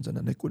transgressions and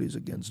iniquities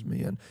against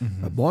me. And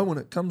boy, when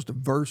it comes to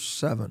verse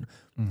 7,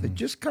 it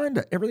just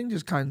everything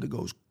just kind of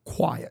goes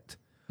quiet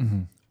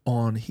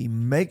on he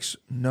makes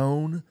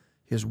known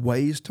his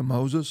ways to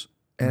Moses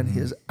and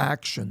his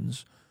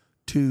actions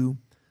to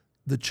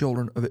the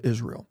children of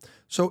Israel.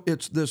 So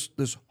it's this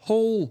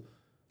whole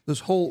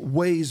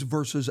ways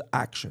versus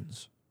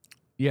actions.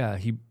 Yeah,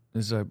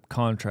 there's a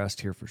contrast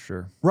here for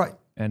sure. Right.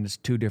 And it's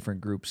two different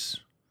groups.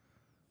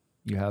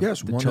 You have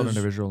Yes, the one children is-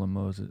 of Israel and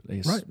Moses.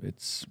 Right.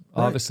 It's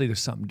obviously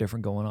there's something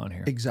different going on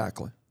here.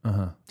 Exactly.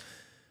 Uh-huh.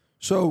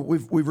 So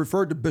we've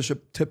referred to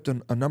Bishop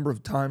Tipton a number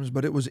of times,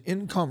 but it was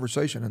in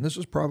conversation, and this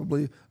is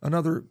probably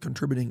another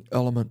contributing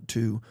element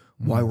to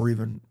why we're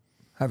even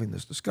having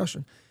this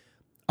discussion.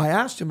 I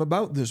asked him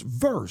about this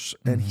verse,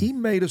 and he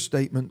made a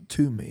statement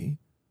to me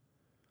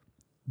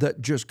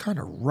that just kind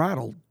of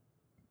rattled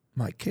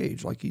my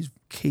cage, like he's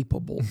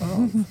capable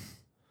of.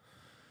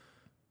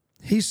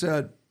 He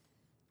said,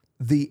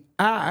 the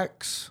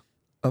acts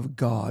of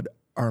God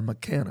are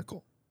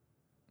mechanical.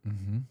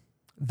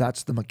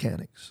 That's the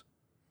mechanics.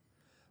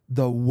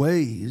 The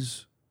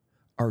ways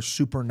are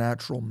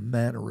supernatural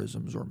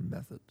mannerisms or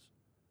methods.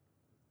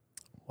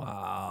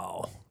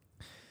 Wow.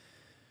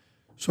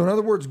 So in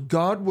other words,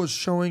 God was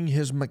showing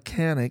his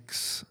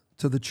mechanics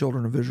to the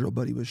children of Israel,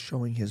 but he was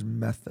showing his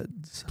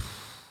methods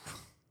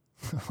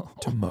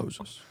to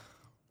Moses.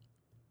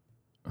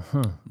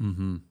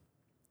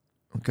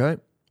 Okay?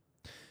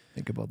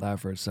 Think about that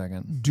for a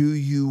second. Do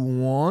you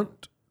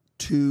want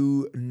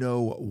to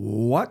know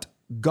what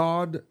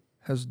God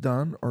has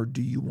done, or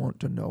do you want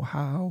to know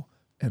how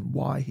and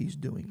why he's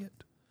doing it?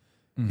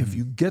 If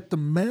you get the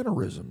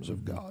mannerisms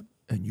of God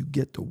and you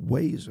get the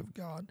ways of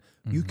God,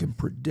 you can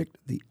predict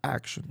the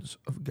actions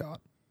of God.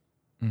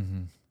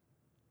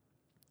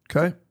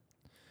 Okay?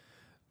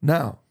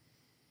 Now,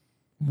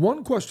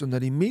 one question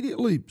that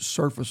immediately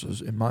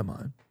surfaces in my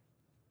mind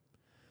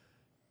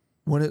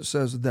when it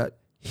says that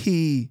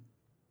he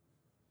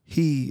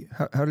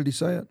how did he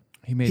say it?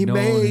 He made known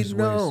his ways.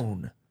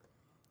 known.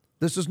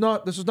 This is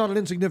not an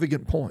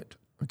insignificant point,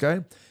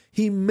 okay?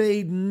 He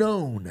made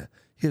known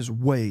his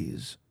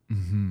ways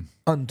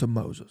unto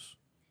Moses.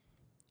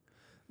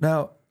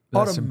 Now,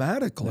 That's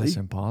automatically, That's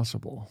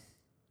impossible.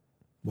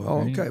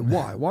 well, okay,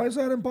 why? Why is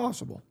that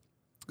impossible?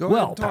 Go ahead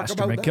Well, and talk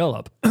Pastor about that.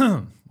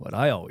 McKillop, what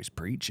I always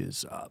preach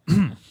is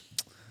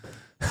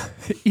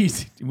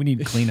easy. We need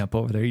to clean up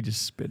over there. He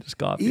just spit his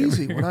coffee.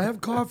 Easy. everywhere. When I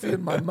have coffee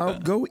in my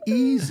mouth, go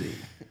easy.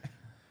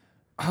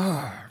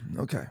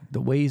 Okay. The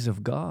ways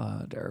of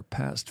God are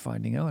past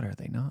finding out, are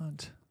they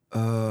not?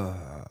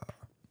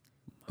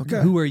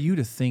 Okay. Who are you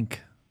to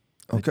think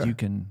that Okay. you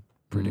can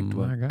predict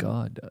what God.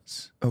 God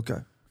does? Okay.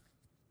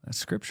 That's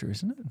scripture,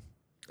 isn't it?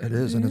 It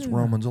is, and it's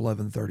Romans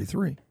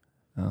 11:33.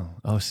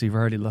 Oh, so you've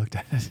already looked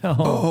at it.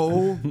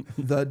 Oh,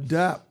 the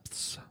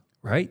depths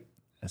Right?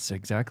 That's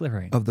exactly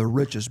right. of the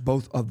riches,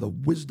 both of the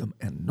wisdom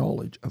and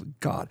knowledge of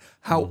God.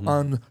 How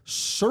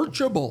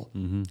unsearchable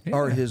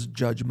are his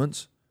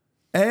judgments,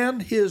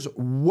 and his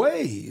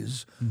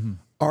ways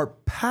are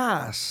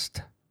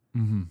past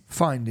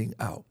finding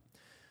out.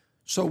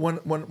 So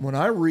when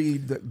I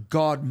read that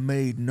God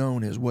made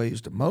known his ways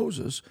to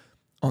Moses,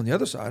 on the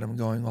other side, I'm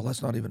going, well,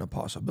 that's not even a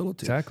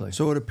possibility. Exactly.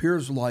 So it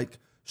appears like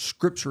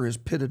Scripture is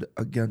pitted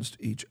against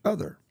each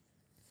other.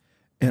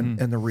 And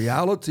the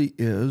reality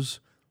is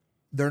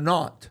they're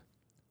not.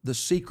 The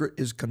secret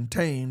is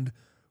contained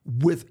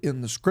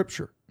within the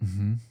Scripture.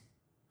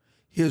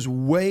 His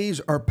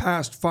ways are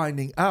past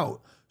finding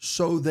out,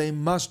 so they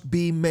must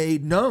be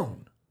made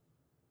known.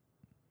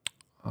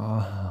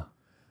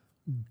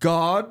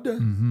 God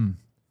and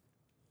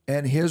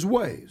his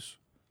ways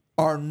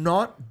are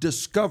not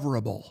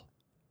discoverable.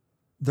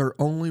 They're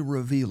only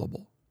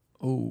revealable.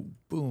 Oh,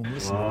 boom.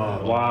 Listen.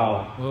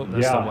 Wow. Oh,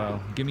 that's yeah. a wow.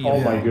 Give me Oh a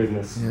my bomb.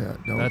 goodness. Yeah,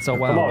 no, That's a Come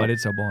wow, on. but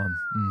it's a bomb.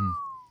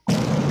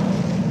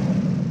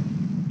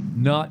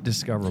 Not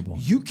discoverable.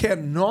 you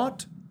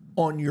cannot,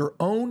 on your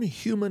own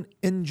human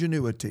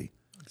ingenuity,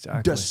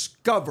 Exactly.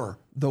 Discover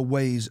the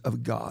ways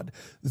of God.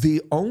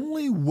 The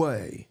only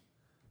way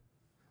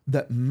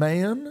that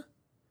man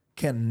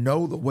can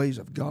know the ways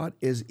of God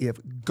is if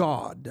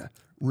God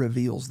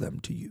reveals them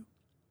to you.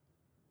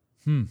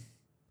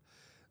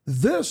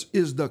 This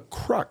is the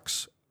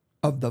crux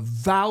of the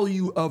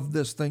value of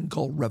this thing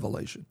called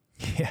revelation.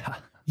 Yeah.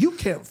 You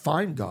can't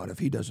find God if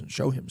he doesn't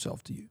show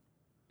himself to you.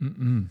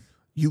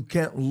 You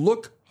can't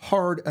look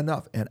hard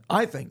enough. And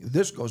I think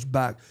this goes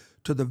back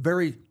to the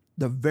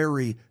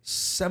very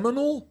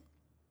seminal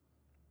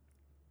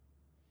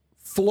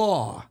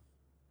flaw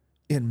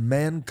in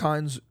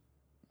mankind's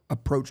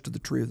approach to the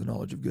tree of the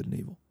knowledge of good and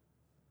evil.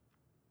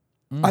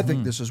 I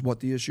think this is what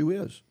the issue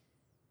is.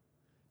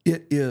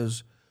 It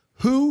is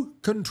who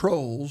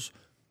controls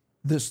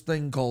this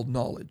thing called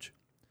knowledge.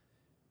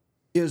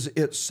 Is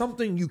it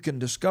something you can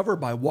discover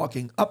by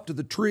walking up to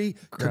the tree,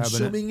 Grabbing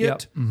consuming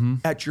it. it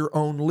at your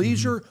own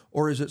leisure,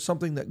 or is it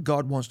something that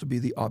God wants to be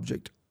the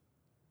object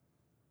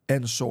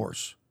and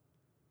source,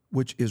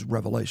 which is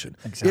revelation?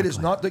 It is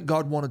Exactly. not that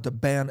God wanted to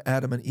ban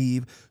Adam and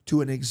Eve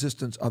to an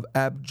existence of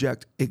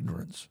abject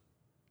ignorance.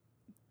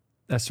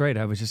 That's right.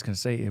 I was just going to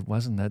say, it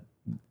wasn't that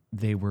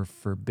they were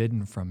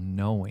forbidden from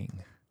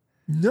knowing.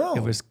 No.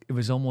 It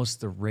was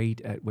almost the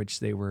rate at which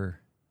they were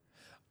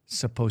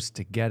supposed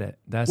to get it.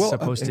 That's Well,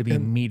 supposed to be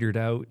and- metered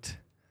out.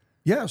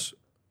 Yes.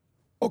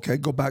 Okay,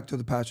 go back to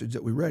the passage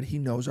that we read. He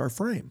knows our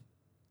frame.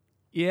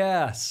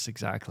 Yes,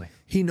 exactly.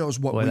 He knows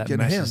what Boy, we that can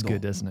mesh handle. is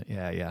good, isn't it?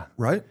 Yeah.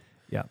 Right?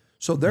 Yeah.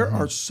 So there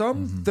are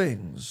some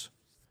things.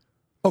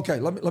 Okay,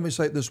 let me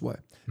say it this way.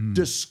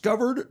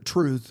 Discovered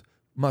truth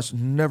must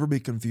never be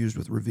confused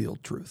with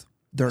revealed truth.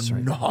 They're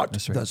not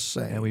That's right. the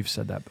same. Yeah, we've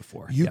said that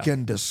before. You Yeah.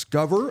 can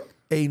discover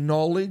a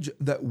knowledge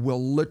that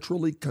will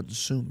literally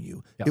consume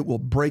you. Yeah. It will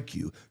break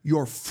you.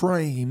 Your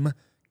frame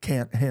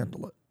can't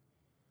handle it.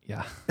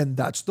 Yeah. And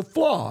that's the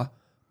flaw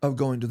of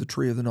going to the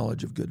tree of the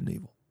knowledge of good and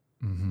evil.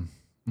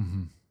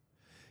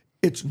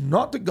 It's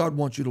not that God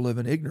wants you to live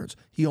in ignorance.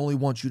 He only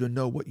wants you to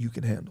know what you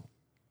can handle.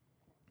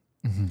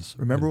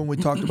 Remember when we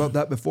talked about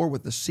that before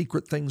with the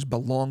secret things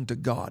belong to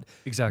God.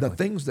 Exactly. The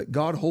things that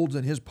God holds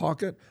in his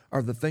pocket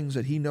are the things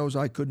that he knows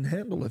I couldn't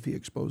handle if he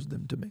exposed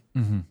them to me.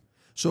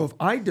 So if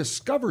I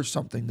discover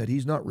something that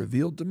he's not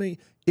revealed to me,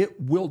 it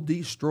will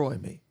destroy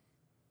me.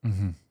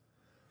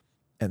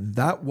 And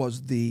that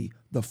was the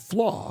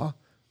flaw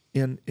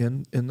in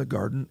the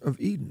Garden of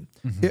Eden.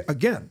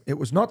 It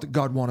was not that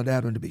God wanted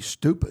Adam to be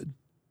stupid.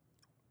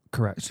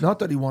 Correct. It's not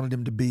that he wanted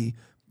him to be,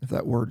 if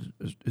that word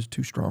is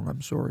too strong,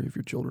 I'm sorry if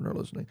your children are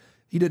listening.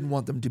 He didn't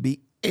want them to be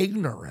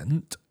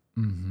ignorant.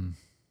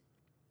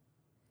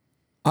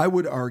 I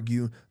would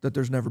argue that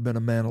there's never been a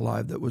man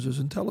alive that was as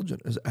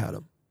intelligent as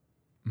Adam.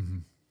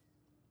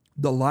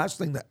 The last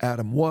thing that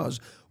Adam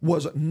was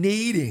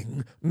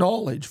needing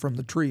knowledge from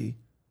the tree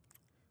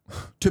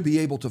to be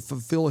able to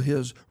fulfill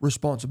his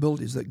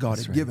responsibilities that God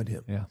had given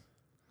him. Yeah.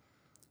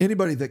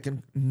 Anybody that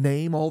can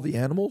name all the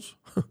animals,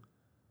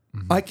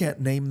 I can't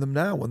name them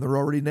now when they're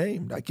already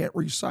named. I can't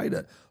recite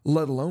it,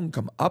 let alone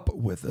come up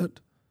with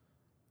it.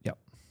 Yep.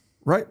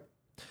 Right?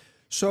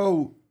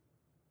 So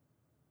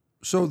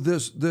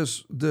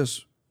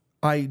this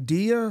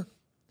idea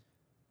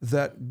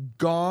that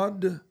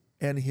God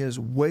and his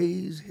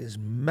ways, his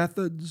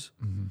methods,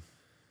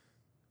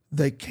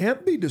 they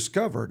can't be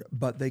discovered,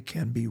 but they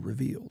can be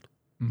revealed.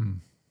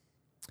 And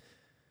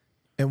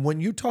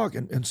when you talk,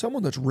 and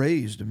someone that's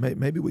raised, and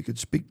maybe we could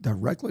speak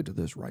directly to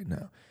this right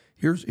now.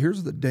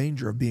 Here's the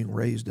danger of being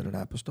raised in an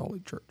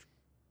apostolic church.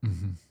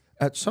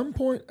 At some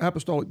point,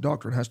 apostolic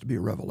doctrine has to be a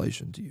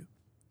revelation to you.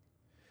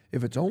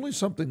 If it's only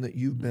something that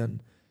you've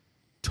been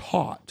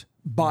taught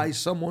by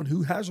someone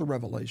who has a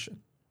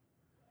revelation,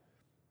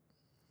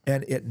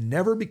 and it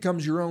never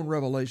becomes your own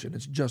revelation,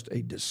 it's just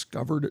a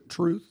discovered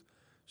truth,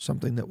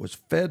 something that was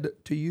fed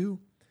to you,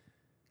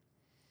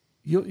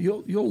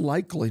 you'll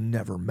likely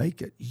never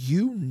make it.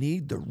 You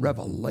need the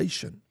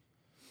revelation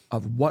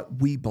of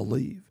what we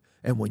believe.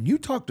 And when you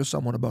talk to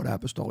someone about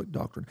apostolic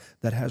doctrine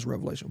that has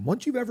revelation,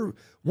 once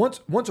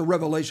a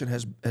revelation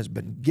has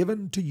been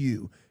given to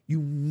you,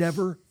 you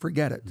never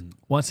forget it.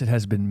 Once it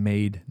has been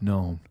made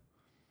known.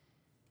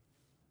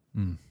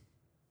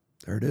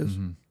 There it is.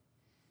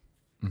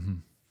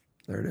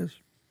 There it is.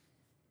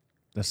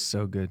 That's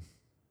so good.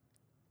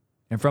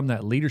 And from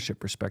that leadership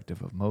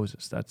perspective of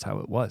Moses, that's how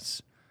it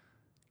was.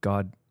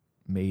 God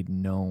made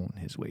known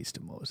his ways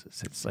to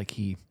Moses. It's like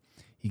he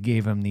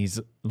gave him these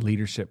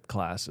leadership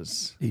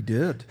classes. He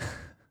did.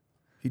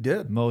 He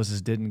did.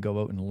 Moses didn't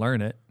go out and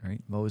learn it,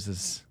 right?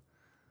 Moses,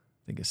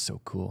 I think, is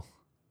so cool.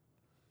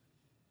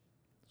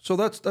 So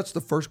that's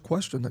the first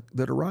question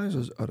that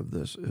arises out of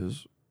this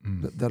is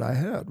that I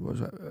had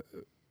was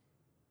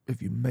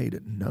if you made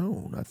it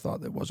known, I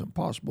thought that wasn't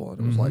possible. And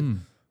it was like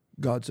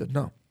God said,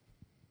 no,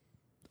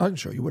 I can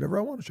show you whatever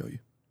I want to show you.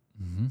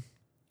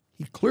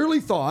 He clearly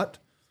thought,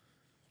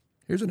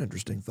 here's an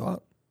interesting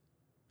thought.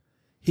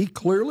 He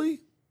clearly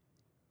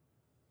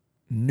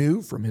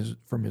knew from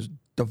his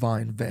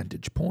divine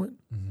vantage point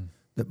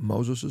that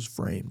Moses'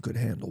 frame could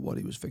handle what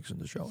he was fixing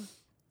to show him.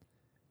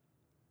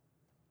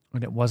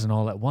 And it wasn't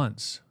all at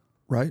once.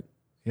 right?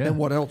 Yeah. And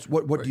what else?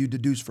 What do you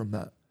deduce from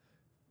that?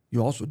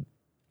 You also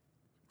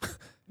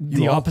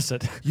The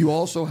opposite. You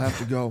also have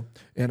to go,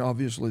 and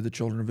obviously the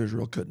children of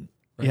Israel couldn't.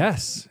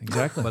 Yes,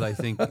 exactly. But I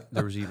think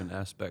there was even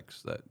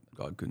aspects that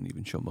God couldn't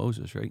even show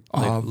Moses, right?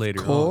 Of Later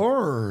on.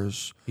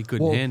 course. He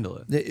couldn't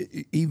handle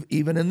it.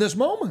 Even in this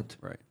moment.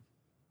 Right.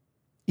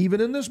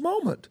 Even in this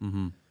moment.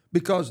 Mm-hmm.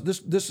 Because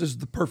this is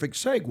the perfect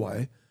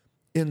segue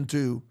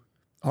into,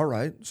 all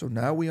right, so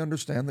now we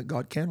understand that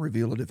God can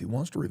reveal it if he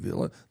wants to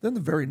reveal it. Then the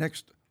very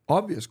next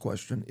obvious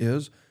question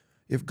is,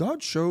 if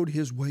God showed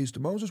his ways to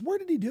Moses, where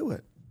did he do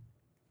it?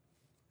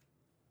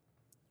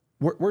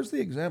 Where's the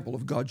example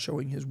of God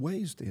showing his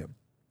ways to him?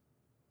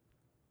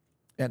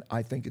 And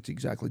I think it's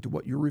exactly to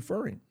what you're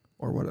referring,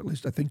 or what at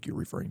least I think you're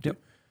referring to. Yep.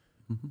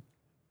 Mm-hmm.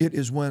 It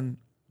is when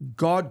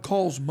God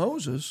calls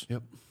Moses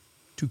Yep.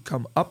 to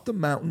come up the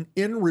mountain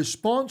in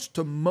response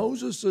to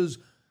Moses'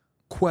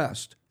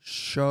 quest,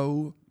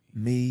 show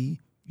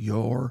me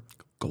your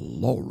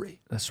glory.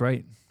 That's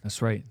right.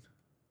 That's right.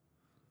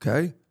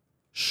 Okay?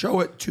 Show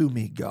it to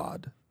me,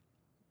 God.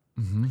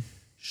 Mm-hmm.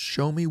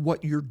 Show me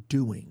what you're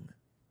doing.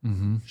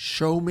 Mm-hmm.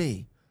 Show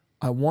me.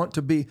 I want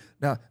to be.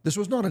 Now, this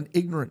was not an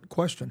ignorant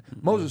question.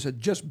 Mm-hmm. Moses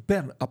had just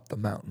been up the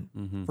mountain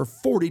for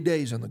 40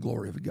 days in the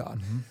glory of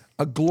God. Mm-hmm.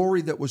 A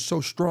glory that was so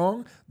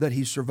strong that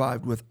he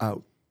survived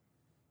without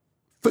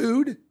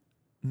food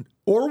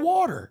or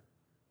water.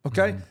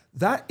 Okay?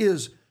 That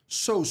is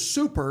so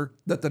super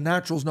that the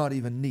natural's not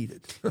even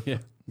needed. Yeah.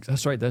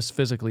 That's right. That's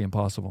physically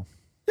impossible.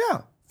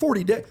 Yeah,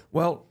 40 days.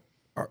 Well,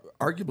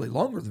 arguably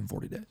longer than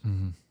 40 days.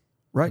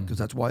 Right? Because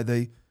that's why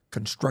they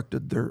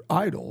constructed their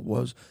idol,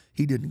 was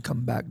he didn't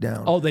come back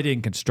down. Oh, they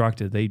didn't construct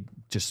it. They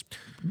just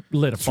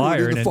lit a Threw it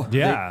fire in and the it, fire.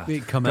 yeah. They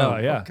come Oh,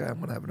 out. yeah. Okay, I'm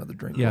going to have another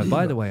drink. Yeah,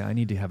 by the way, I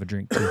need to have a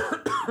drink too.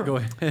 Go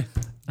ahead.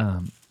 I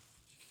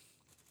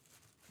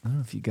don't know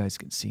if you guys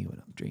can see what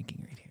I'm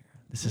drinking right here.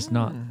 This is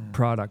not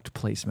product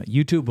placement.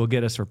 YouTube will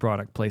get us for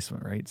product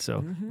placement, right?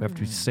 So we have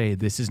to say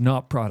this is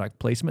not product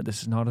placement.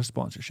 This is not a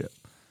sponsorship.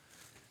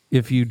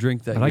 If you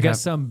drink that, But you I got have,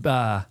 some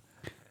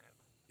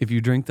if you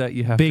drink that,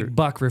 you have big to.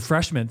 buck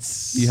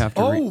refreshments. You have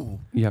to. Oh.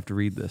 You have to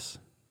read this.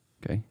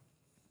 Okay.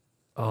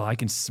 Oh, I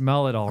can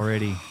smell it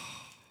already.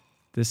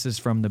 This is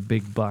from the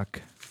Big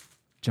Buck,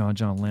 John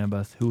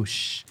Lambeth, who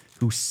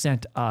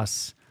sent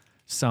us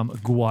some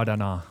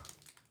Guadana.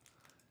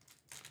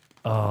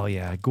 Oh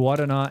yeah,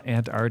 Guadana,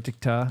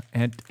 Antarctica.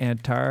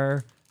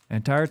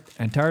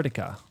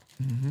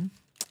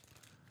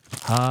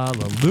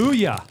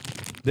 Hallelujah!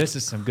 This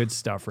is some good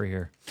stuff right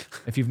here.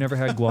 If you've never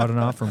had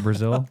Guadana from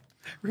Brazil,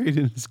 Read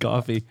in his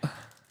coffee.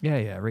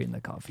 yeah, right in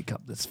the coffee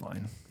cup. That's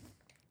fine.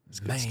 It's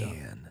good stuff.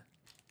 Man,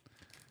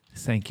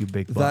 Thank you,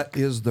 Big Buck. that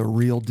is the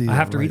real deal. I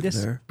have to read right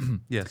this? there.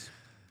 Yes.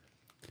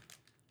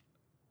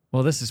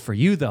 Well, this is for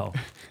you though.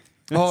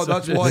 Oh,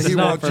 that's why This he is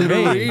not wants for you to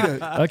me. read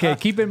it. Okay,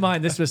 keep in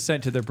mind this was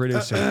sent to the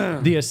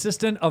producer, the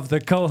assistant of the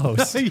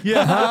co-host.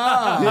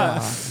 Yeah.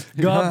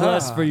 God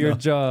bless for your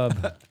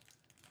job.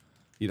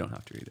 You don't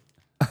have to read it.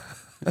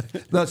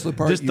 That's the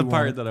part. Just the you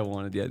part want. that I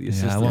wanted. Yeah, the Yeah,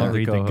 assistant. I of won't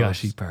read the co-host.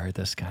 gushy part.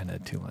 That's kind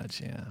of too much.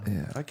 Yeah.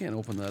 Yeah. I can't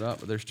open that up,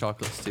 but there's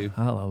chocolates too.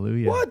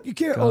 Hallelujah. What? You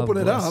can't God open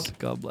it bless. up.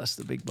 God bless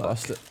the Big Buck.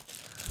 Bust it.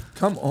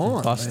 Come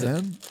on, Bust it.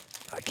 man.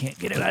 I can't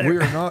get it either. We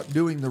are not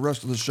doing the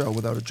rest of the show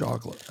without a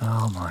chocolate.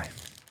 Oh my.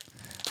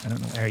 I don't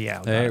know. There, yeah.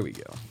 There we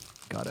go.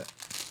 Got it.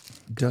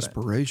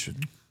 Desperation.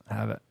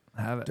 Have it.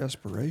 Have it.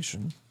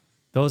 Desperation.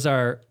 Those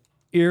are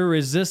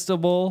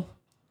irresistible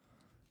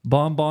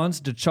bonbons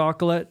de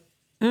chocolate.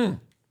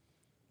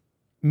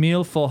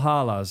 Mil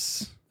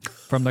Folhalas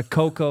from the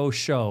Cocoa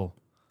Show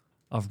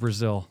of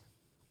Brazil.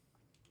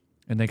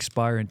 And they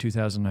expire in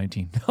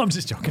 2019. I'm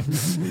just joking.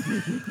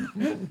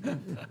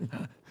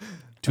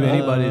 To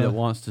anybody that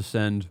wants to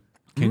send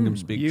Kingdom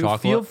Speak You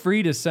chocolate, feel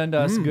free to send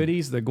us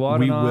goodies, the Guadana.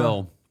 we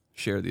will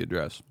share the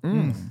address.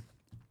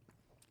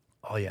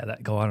 Oh yeah,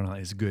 that Guadana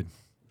is good.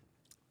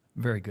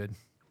 Very good.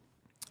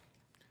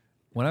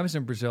 When I was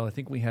in Brazil, I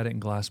think we had it in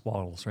glass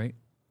bottles, right?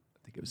 I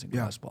think it was in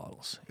Yeah. glass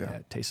bottles. Yeah. Yeah,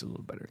 it tasted a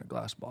little better in a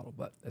glass bottle,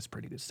 but that's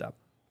pretty good stuff.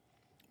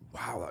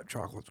 Wow, that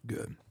chocolate's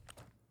good.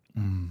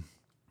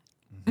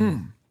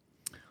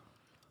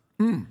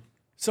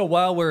 So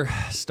while we're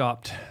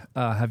stopped,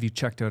 have you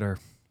checked out our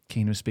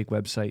Kingdom Speak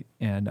website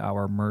and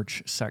our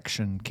merch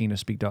section,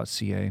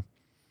 kingdomspeak.ca?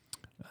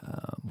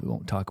 We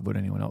won't talk about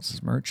anyone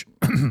else's merch.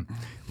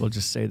 We'll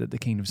just say that the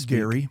Kingdom Speak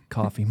Gary.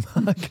 coffee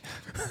mug.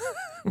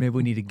 Maybe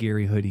we need a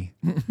Gary hoodie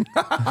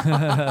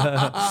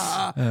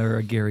or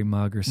a Gary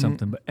mug or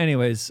something. But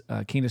anyways,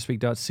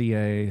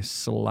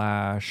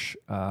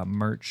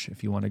 kingdomspeak.ca/merch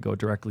if you want to go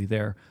directly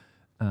there.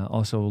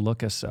 Also,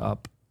 look us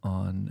up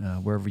on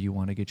wherever you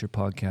want to get your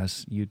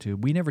podcasts,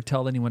 YouTube. We never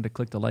tell anyone to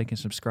click the like and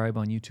subscribe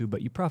on YouTube,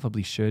 but you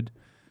probably should.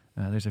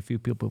 There's a few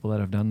people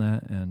that have done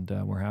that, and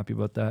we're happy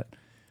about that.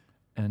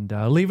 And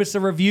leave us a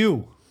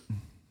review.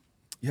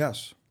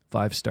 Yes.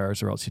 5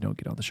 stars, or else you don't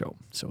get on the show.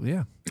 So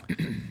yeah,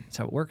 that's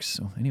how it works.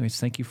 So anyways,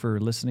 thank you for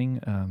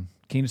listening.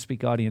 Kingdom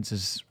Speak audience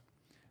is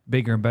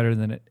bigger and better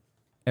than it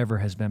ever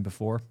has been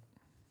before.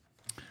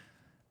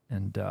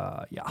 And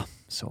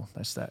so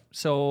that's that.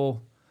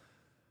 So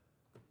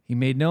he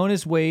made known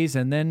his ways,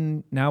 and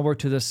then now we're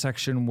to the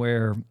section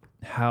where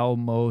how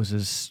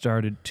Moses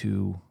started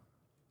to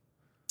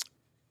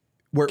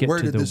Where get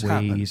to did the this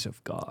happen? ways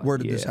of God. Where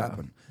did this Yeah.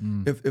 happen?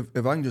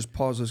 If I can just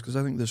pause this, because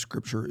I think this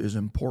scripture is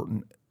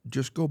important.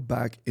 Just go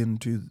back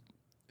into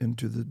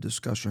the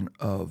discussion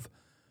of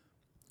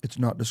it's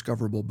not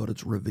discoverable, but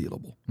it's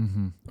revealable.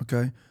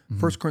 Okay?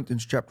 1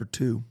 Corinthians chapter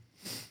 2,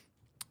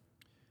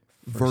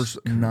 verse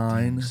 9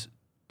 Corinthians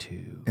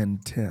 2.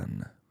 and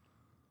 10.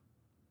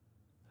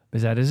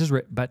 But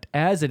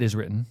as it is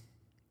written,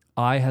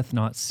 eye hath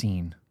not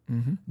seen,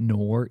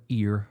 nor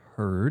ear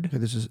heard. Okay,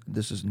 this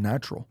is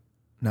natural.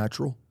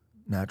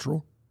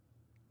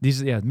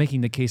 These are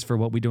making the case for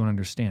what we don't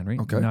understand, right?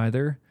 Okay.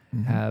 Neither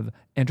have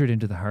entered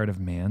into the heart of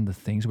man the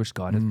things which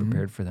God hath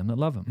prepared for them that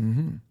love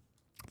him.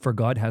 For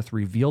God hath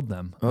revealed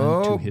them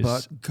Oh, unto his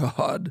but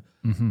God,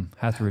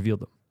 hath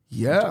revealed them.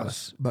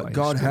 yes, by but his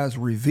God Spirit. has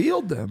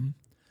revealed them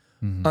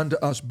unto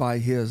us by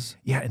his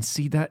Yeah, and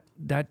see that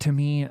to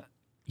me,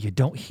 you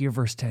don't hear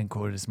verse 10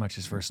 quoted as much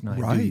as verse 9.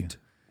 Do you?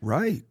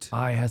 right.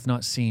 Eye hath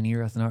not seen,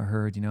 ear hath not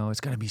heard.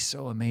 It's going to be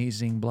so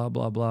amazing, blah,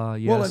 blah, blah.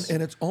 Yes. Well,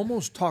 and it's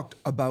almost talked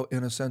about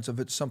in a sense of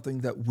it's something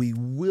that we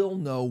will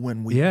know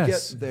when we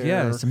yes. get there.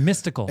 Yeah, it's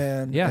mystical.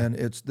 And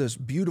it's this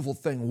beautiful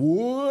thing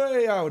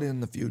way out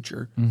in the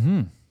future.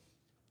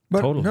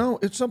 But Totally. no,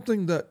 it's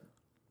something that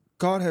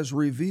God has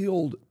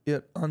revealed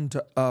it unto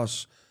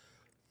us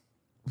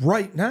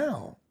right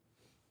now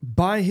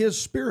by his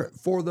Spirit.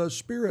 For the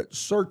Spirit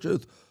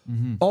searcheth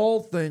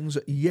all things,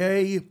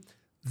 yea,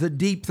 the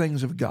deep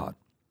things of God.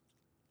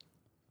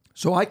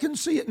 So I can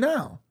see it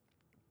now.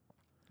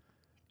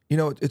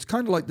 It's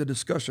kind of like the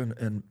discussion,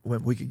 and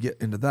when we could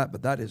get into that,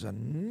 but that is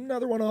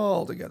another one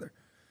altogether.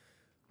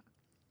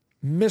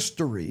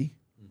 Mystery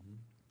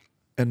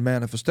and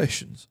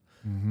manifestations.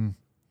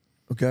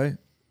 Okay?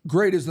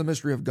 Great is the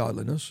mystery of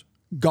godliness.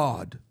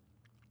 God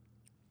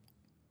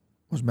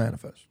was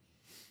manifest.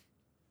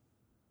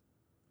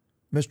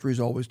 Mystery is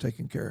always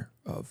taken care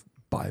of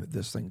by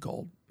this thing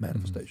called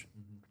manifestation.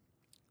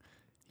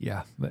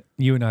 Yeah, but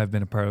you and I have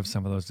been a part of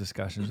some of those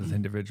discussions with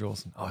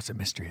individuals. Oh, it's a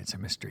mystery. It's a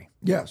mystery.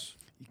 Yes.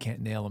 You can't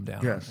nail them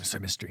down. Yes. It's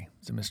a mystery.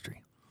 It's a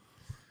mystery.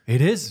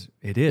 It is.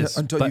 It is.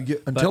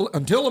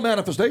 Until a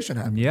manifestation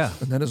happens. Yeah.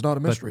 And then it's not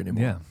a mystery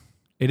anymore. Yeah.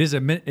 It is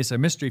it's a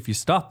mystery if you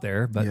stop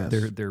there, but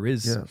Yes. there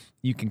is Yes.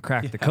 you can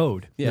crack the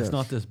code. Yeah, Yes. it's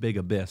not this big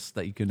abyss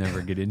that you can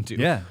never get into.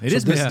 Yeah, it So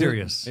is this-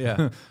 mysterious.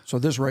 Yeah. So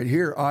this right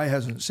here, eye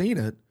hasn't seen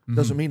it,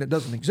 doesn't mean it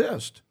doesn't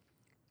exist.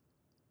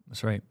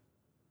 That's right.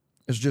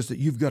 It's just that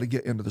you've got to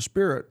get into the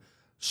Spirit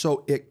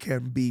so it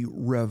can be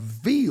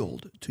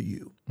revealed to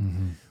you.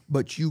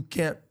 But you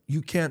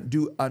can't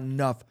do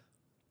enough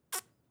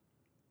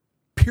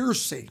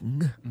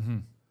piercing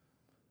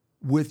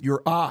with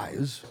your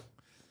eyes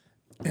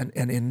and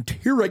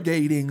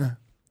interrogating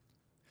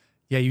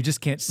Yeah, you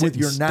just can't sit With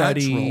and your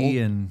study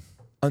natural- and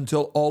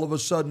until all of a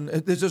sudden,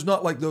 this is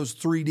not like those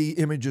 3D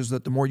images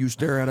that the more you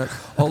stare at it,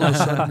 all of a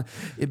sudden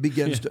it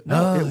begins to,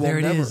 no, Oh, it will there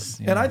it never. is.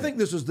 And Yeah. I think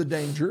this is the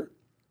danger.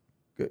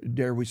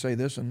 Dare we say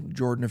this? And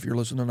Jordan, if you're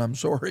listening, I'm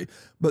sorry.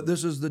 But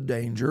this is the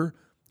danger,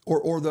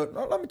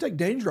 let me take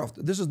danger off.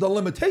 This is the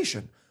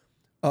limitation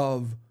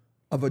of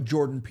a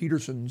Jordan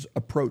Peterson's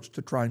approach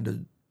to trying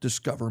to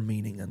discover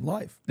meaning in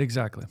life,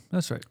 exactly.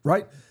 That's right.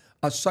 right?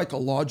 A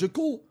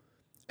psychological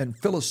and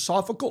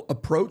philosophical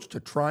approach to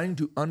trying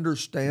to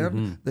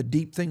understand the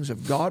deep things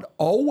of God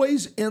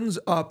always ends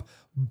up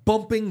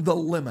bumping the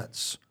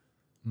limits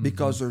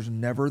because there's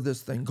never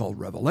this thing called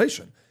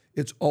revelation.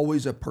 It's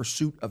always a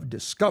pursuit of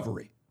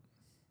discovery.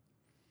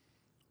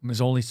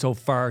 There's only so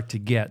far to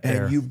get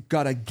there. And you've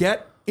got to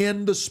get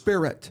in the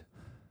Spirit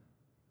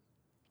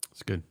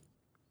It's good.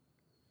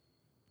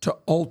 to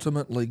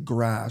ultimately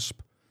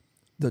grasp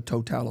the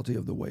totality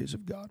of the ways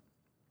of God.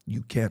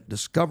 You can't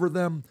discover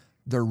them,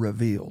 they're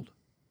revealed.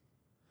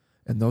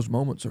 And those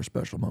moments are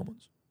special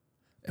moments.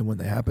 And when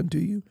they happen to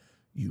you,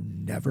 you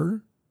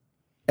never,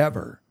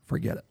 ever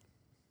forget it.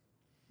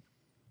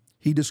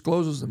 He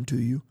discloses them to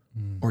you,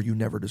 or you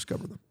never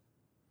discover them.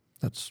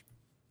 That's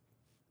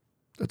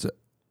it.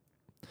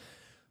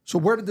 So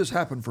where did this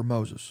happen for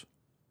Moses?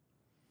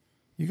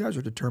 You guys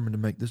are determined to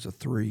make this a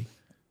 3.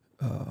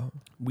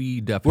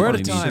 We definitely We're out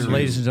of need time, to-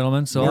 ladies and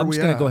gentlemen. So Where I'm we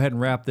just going to at? go ahead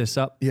and wrap this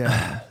up.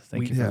 Yeah.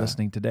 Thank you for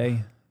listening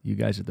today. You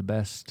guys are the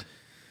best.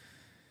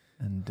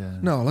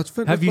 And No, let's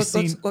finish. have you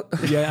seen?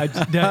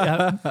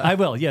 I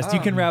will. Yes, you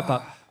can wrap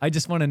up. I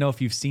just want to know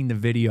if you've seen the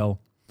video.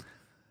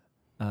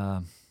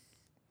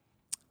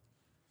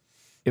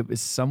 It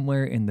was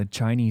somewhere in the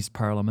Chinese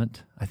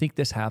parliament. I think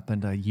this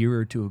happened a year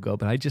or two ago,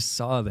 but I just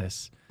saw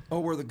this. Oh,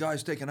 where the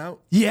guy's taken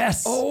out?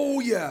 Yes. Oh,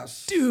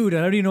 yes. Dude,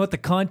 I don't even know what the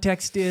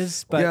context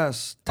is, but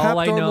Yes. all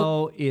I Tapped on the-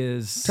 know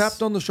is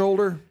Tapped on the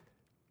shoulder.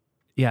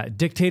 yeah,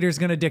 dictator's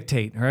gonna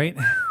dictate, right?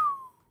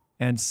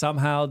 And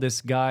somehow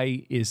this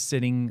guy is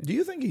sitting Do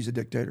you think he's a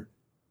dictator?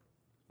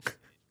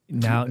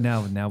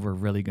 now we're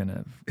really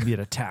gonna get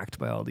attacked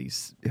by all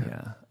these.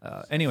 Yeah.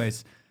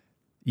 Anyways,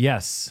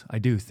 Yes, I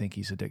do think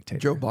he's a dictator.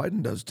 Joe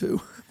Biden does too.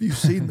 Have you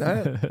seen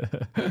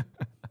that?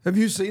 Have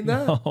you seen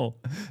that?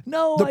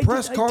 No. The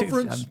press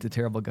conference? I'm the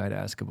terrible guy to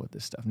ask about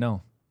this stuff.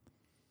 No.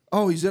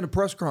 Oh, he's in a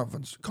press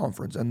conference,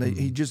 and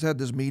he just had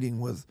this meeting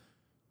with.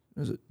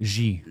 Is it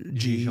G.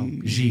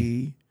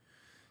 G?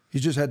 He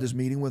just had this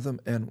meeting with him,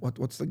 and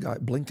what's the guy?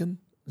 Blinken?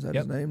 Is that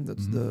Yep. his name?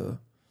 That's the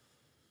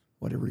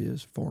whatever he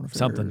is, foreign affairs,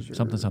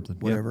 Something.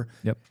 whatever.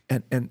 Yep.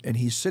 And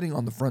he's sitting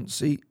on the front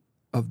seat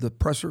of the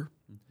presser.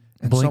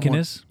 And Blinken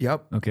is?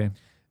 Yep. Okay.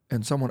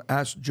 And someone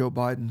asked Joe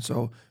Biden,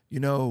 so,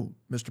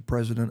 Mr.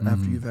 President,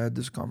 after you've had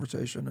this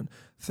conversation and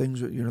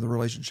things, the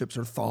relationships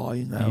are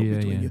thawing out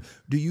between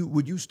you,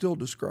 would you still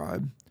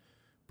describe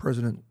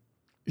President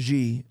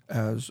Xi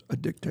as a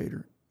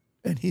dictator?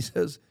 And he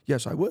says,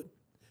 yes, I would.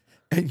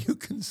 And you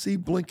can see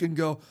Blinken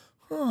go,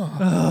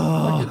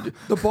 like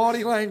the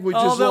body language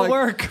All is the like,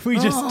 work we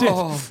just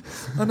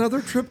did. Another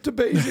trip to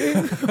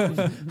Beijing.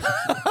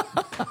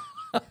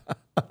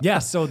 Yeah,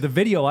 so the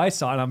video I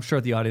saw, and I'm sure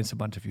the audience, a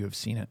bunch of you have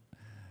seen it.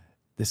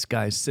 This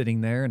guy's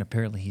sitting there, and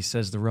apparently he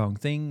says the wrong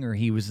thing, or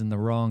he was in the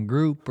wrong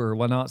group, or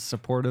not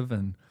supportive.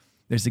 And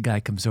there's a guy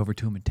comes over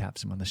to him and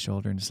taps him on the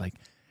shoulder, and it's like,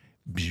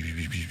 and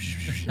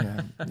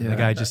the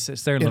guy just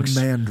sits there and In looks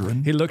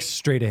Mandarin. He looks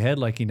straight ahead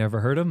like he never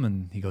heard him,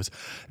 and he goes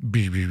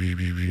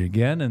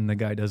again, and the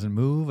guy doesn't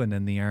move, and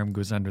then the arm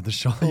goes under the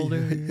shoulder,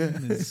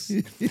 and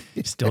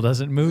he still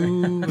doesn't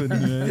move.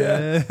 And,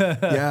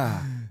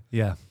 Yeah.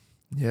 yeah.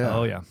 Yeah.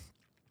 Oh yeah.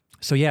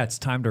 So yeah, it's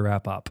time to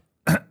wrap up.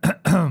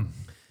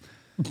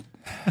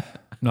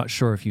 Not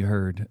sure if you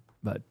heard,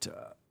 but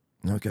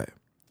Okay.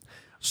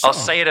 I'll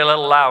say it a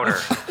little louder.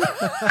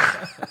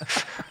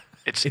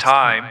 It's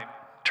time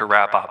to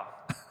wrap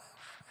up.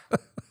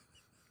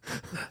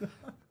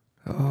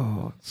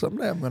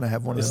 Someday I'm going to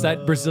have one of it's those.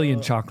 that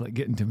Brazilian chocolate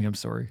getting to me. I'm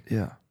sorry.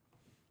 Yeah.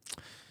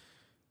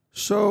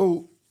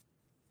 So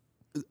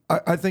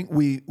I think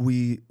we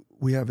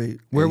have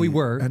Where we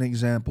were an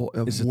example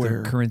of Is it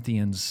where the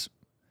Corinthians?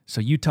 So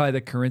you tie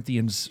the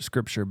Corinthians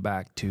scripture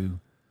back to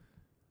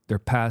their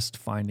past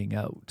finding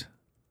out,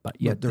 but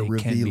yet they're they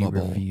can be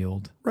revealable.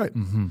 revealed. right.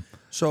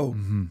 So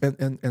and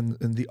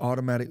the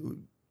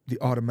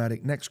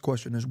automatic next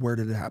question is, where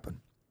did it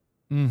happen?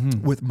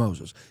 With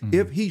Moses.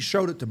 If he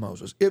showed it to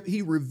Moses, if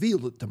he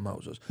revealed it to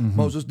Moses,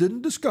 Moses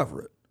didn't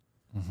discover it.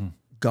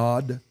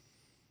 God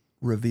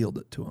revealed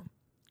it to him.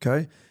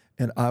 Okay?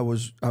 And I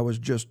was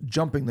just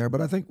jumping there,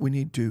 but I think we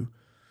need to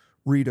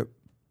read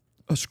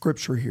a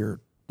scripture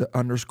here that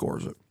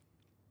underscores it.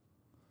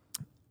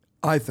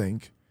 I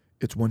think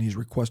it's when he's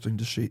requesting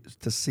to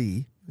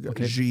see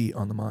Okay. G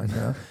on the mind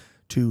now,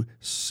 to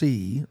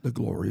see the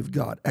glory of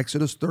God.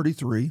 Exodus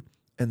 33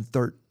 and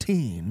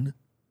 13.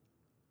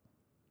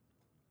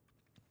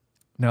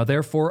 Now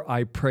therefore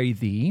I pray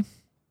thee,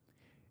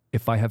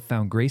 if I have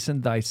found grace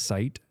in thy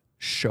sight,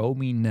 show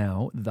me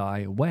now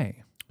thy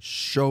way.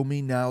 Show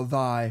me now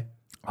thy,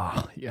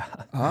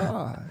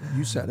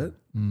 you said it,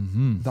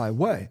 thy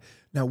way.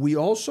 Now we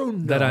also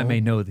know That I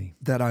may know thee.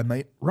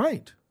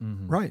 right.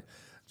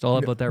 It's all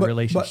about that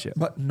relationship.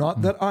 But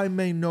not that I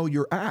may know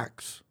your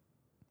acts.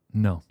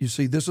 No. You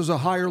see, this is a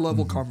higher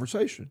level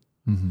conversation.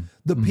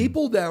 The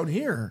people down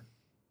here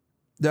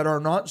that are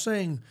not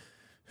saying,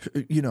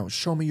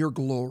 show me your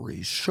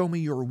glory, show me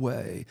your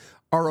way,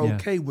 are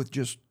okay with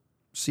just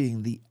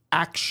seeing the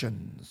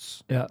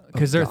actions. Yeah,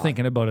 because they're God.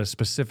 thinking about a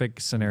specific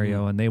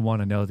scenario and they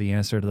want to know the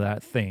answer to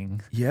that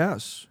thing.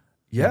 Yes.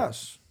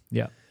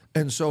 Yeah.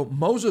 And so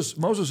Moses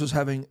is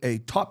having a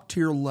top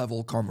tier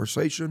level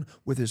conversation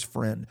with his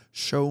friend.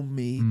 Show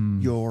me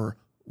your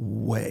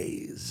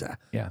ways.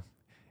 Yeah.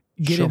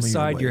 Get Show me your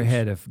inside your ways.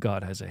 head if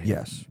God has a head.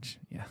 Yes.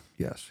 Yeah.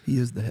 Yes, he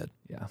is the head.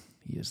 Yeah.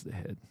 He is the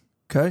head.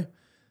 Okay?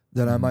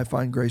 That I might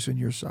find grace in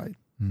your sight.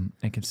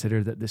 And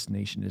consider that this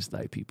nation is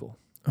thy people.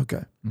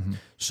 Okay.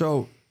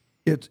 So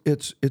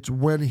it's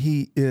when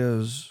he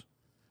is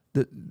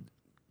the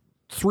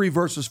 4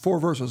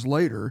 verses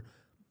later,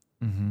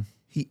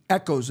 he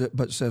echoes it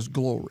but says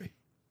glory.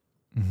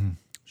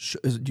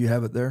 Do you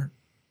have it there?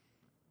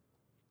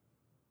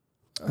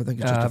 I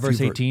think it's just a Verse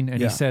few 18,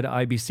 and he said,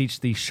 I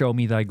beseech thee, show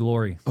me thy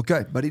glory.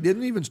 Okay, but he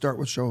didn't even start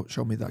with show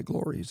me thy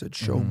glory. He said,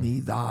 show me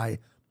thy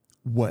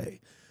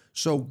way.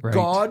 So Right.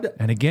 God,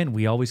 And again,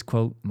 we always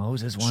quote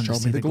Moses wanted Show to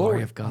me see the the glory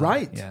glory. of God.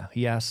 Right. Yeah.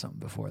 He asked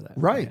something before that.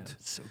 Right. Yeah,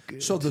 it's so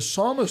good. so the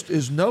psalmist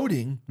is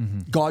noting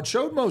God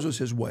showed Moses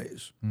his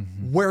ways.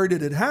 Where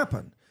did it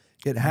happen?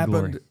 It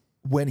happened glory.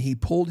 when he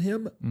pulled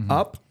him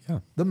up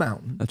the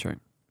mountain That's right.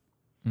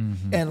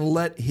 and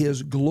let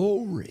his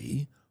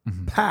glory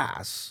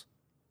pass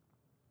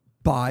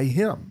by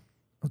him.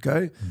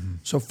 Okay?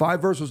 So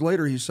 5 verses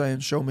later, he's saying,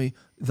 show me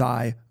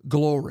thy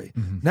glory.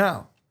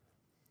 Now,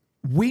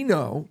 we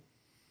know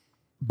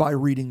by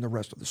reading the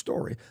rest of the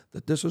story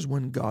that this is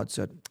when God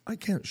said, I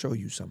can't show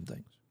you some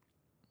things.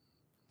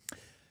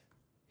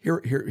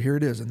 Here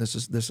it is, and this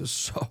is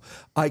so,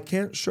 I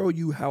can't show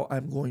you how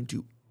I'm going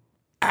to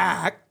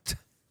act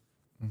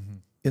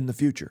in the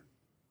future.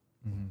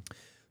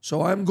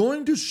 So I'm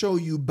going to show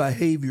you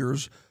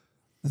behaviors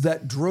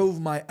that drove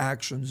my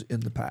actions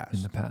in the past.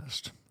 in the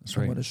past. That's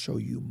I'm right. going to show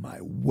you my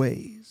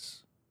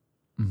ways.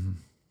 Mm-hmm.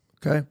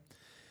 Okay?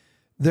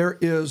 There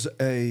is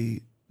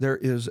a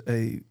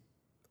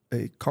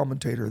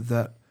commentator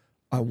that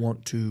I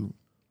want to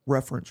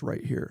reference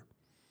right here.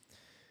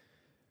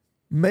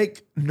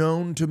 Make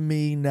known to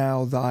me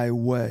now thy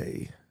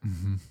way.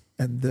 Mm-hmm.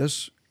 And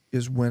this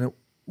is when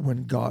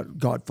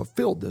God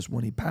fulfilled this,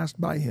 when he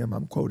passed by him,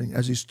 I'm quoting,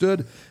 as he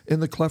stood in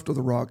the cleft of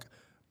the rock,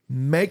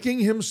 making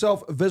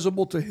himself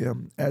visible to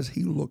him as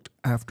he looked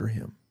after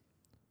him,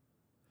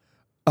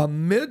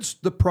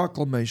 amidst the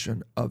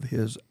proclamation of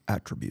his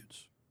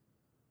attributes.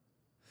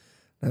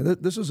 Now,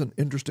 this is an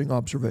interesting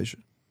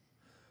observation.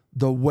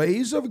 The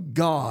ways of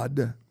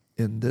God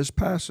in this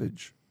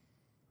passage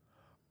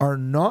are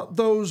not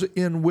those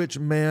in which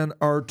man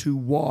are to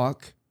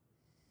walk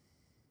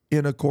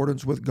in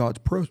accordance with God's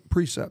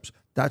precepts.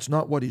 That's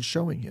not what he's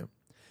showing him.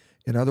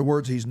 In other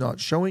words, he's not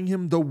showing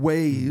him the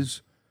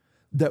ways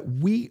that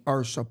we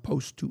are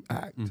supposed to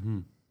act,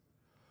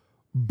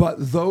 but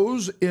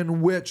those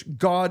in which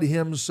God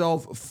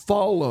himself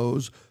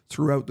follows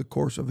throughout the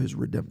course of his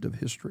redemptive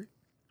history.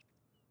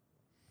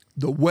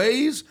 The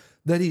ways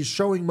that he's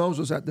showing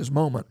Moses at this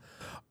moment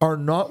are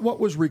not what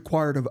was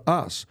required of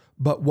us,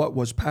 but what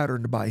was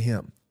patterned by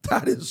him.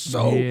 That is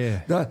so.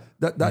 Yeah.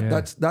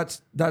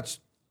 That's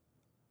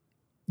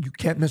you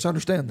can't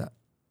misunderstand that.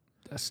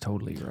 That's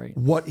totally right.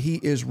 What he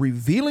is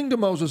revealing to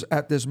Moses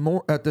at this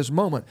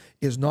moment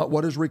is not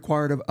what is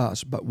required of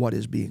us, but what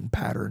is being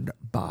patterned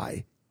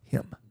by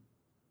him.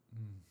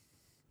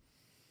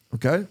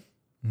 Okay?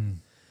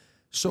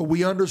 So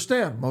we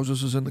understand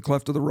Moses is in the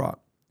cleft of the rock.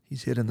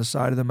 He's hid in the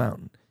side of the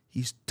mountain.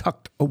 He's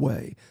tucked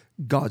away.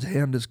 God's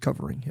hand is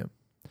covering him.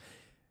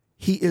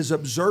 He is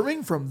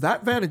observing from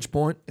that vantage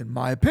point, in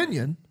my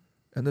opinion,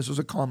 and this is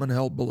a common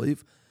held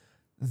belief,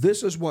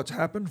 this is what's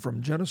happened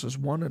from Genesis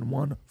 1 and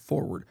 1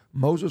 forward.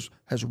 Moses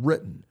has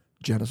written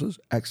Genesis,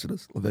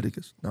 Exodus,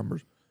 Leviticus,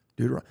 Numbers,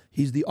 Deuteronomy.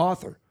 He's the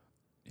author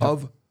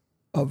of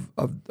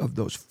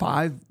those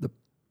five, the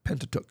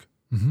Pentateuch.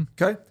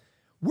 Okay?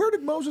 Where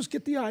did Moses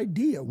get the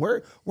idea?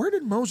 Where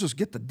did Moses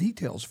get the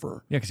details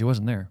for? Yeah, because he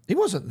wasn't there. He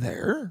wasn't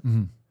there.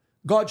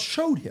 God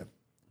showed him.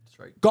 That's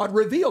right. God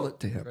revealed it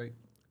to him. Right.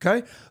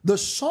 Okay? The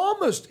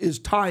psalmist is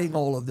tying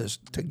all of this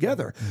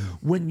together.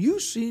 When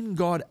you've seen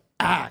God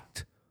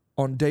act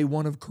on day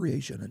 1 of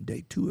creation and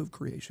day 2 of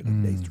creation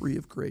and day 3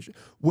 of creation,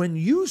 when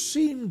you've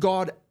seen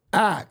God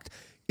act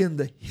in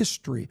the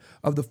history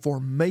of the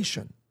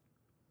formation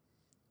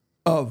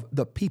of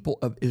the people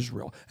of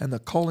Israel and the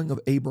calling of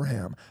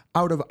Abraham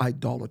out of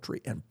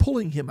idolatry and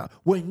pulling him out,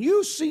 when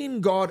you've seen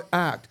God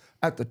act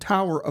at the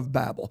Tower of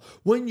Babel,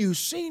 when you've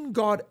seen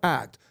God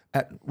act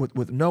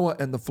with Noah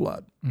and the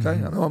flood, okay?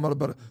 I know I'm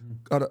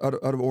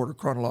out of order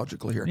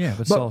chronologically here. Yeah,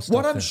 but it's all what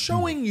stuff I'm there.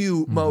 showing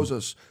you,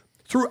 Moses,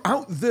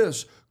 throughout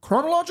this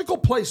chronological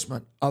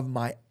placement of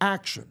my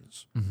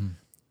actions,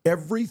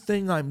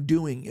 everything I'm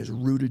doing is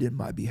rooted in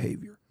my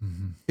behavior.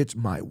 It's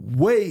my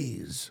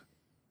ways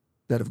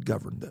that have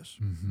governed this.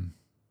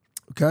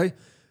 Okay?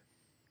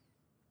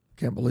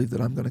 Can't believe that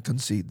I'm going to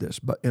concede this,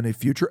 but in a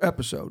future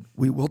episode,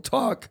 we will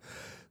talk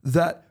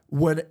that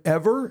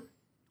whenever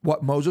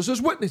what Moses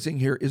is witnessing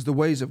here is the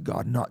ways of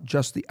God, not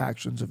just the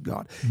actions of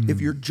God. If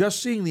you're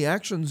just seeing the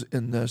actions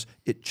in this,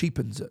 it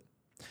cheapens it.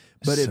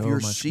 But if So you're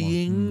much more.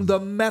 seeing the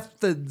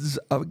methods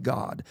of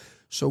God,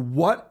 so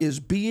what is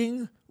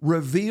being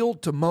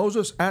revealed to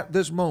Moses at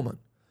this moment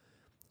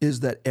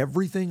is that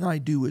everything I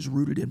do is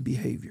rooted in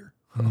behavior.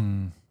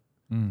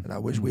 And I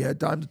wish we had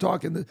time to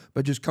talk in this,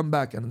 but just come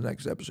back in the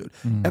next episode.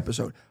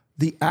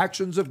 The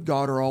actions of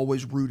God are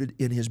always rooted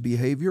in his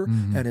behavior,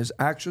 and his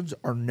actions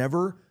are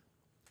never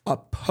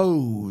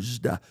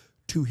opposed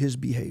to his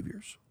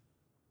behaviors.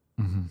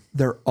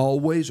 They're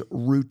always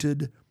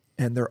rooted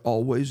and they're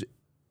always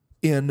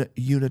in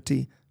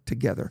unity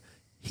together.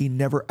 He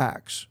never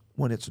acts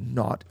when it's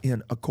not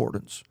in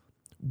accordance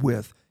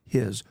with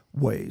his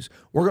ways.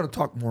 We're going to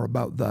talk more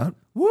about that.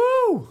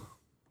 Woo!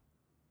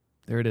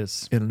 There it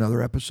is. In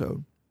another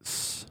episode.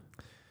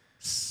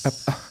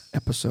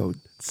 Episode.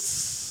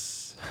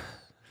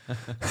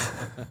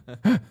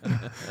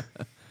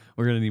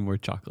 We're going to need more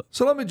chocolate.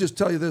 So let me just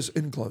tell you this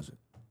in closing.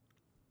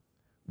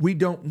 We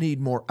don't need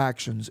more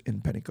actions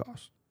in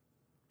Pentecost.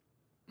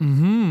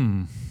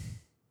 We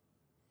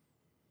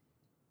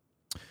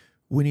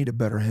need a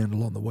better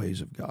handle on the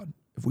ways of God.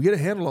 If we get a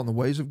handle on the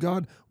ways of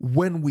God,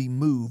 when we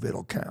move,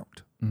 it'll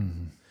count.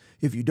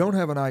 If you don't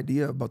have an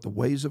idea about the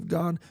ways of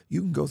God, you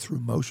can go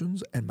through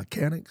motions and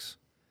mechanics,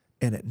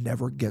 and it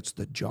never gets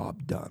the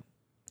job done.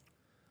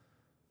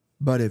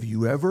 But if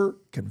you ever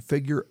can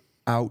figure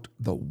out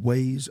the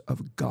ways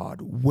of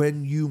God,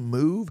 when you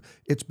move,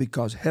 it's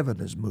because heaven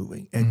is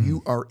moving, and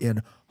you are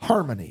in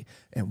harmony.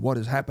 And what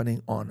is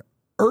happening on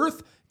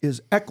earth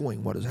is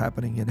echoing what is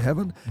happening in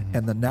heaven,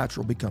 and the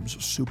natural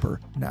becomes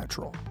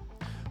supernatural.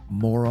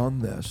 More on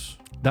this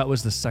That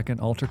was the second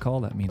altar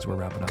call. That means we're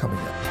wrapping up. coming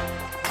up.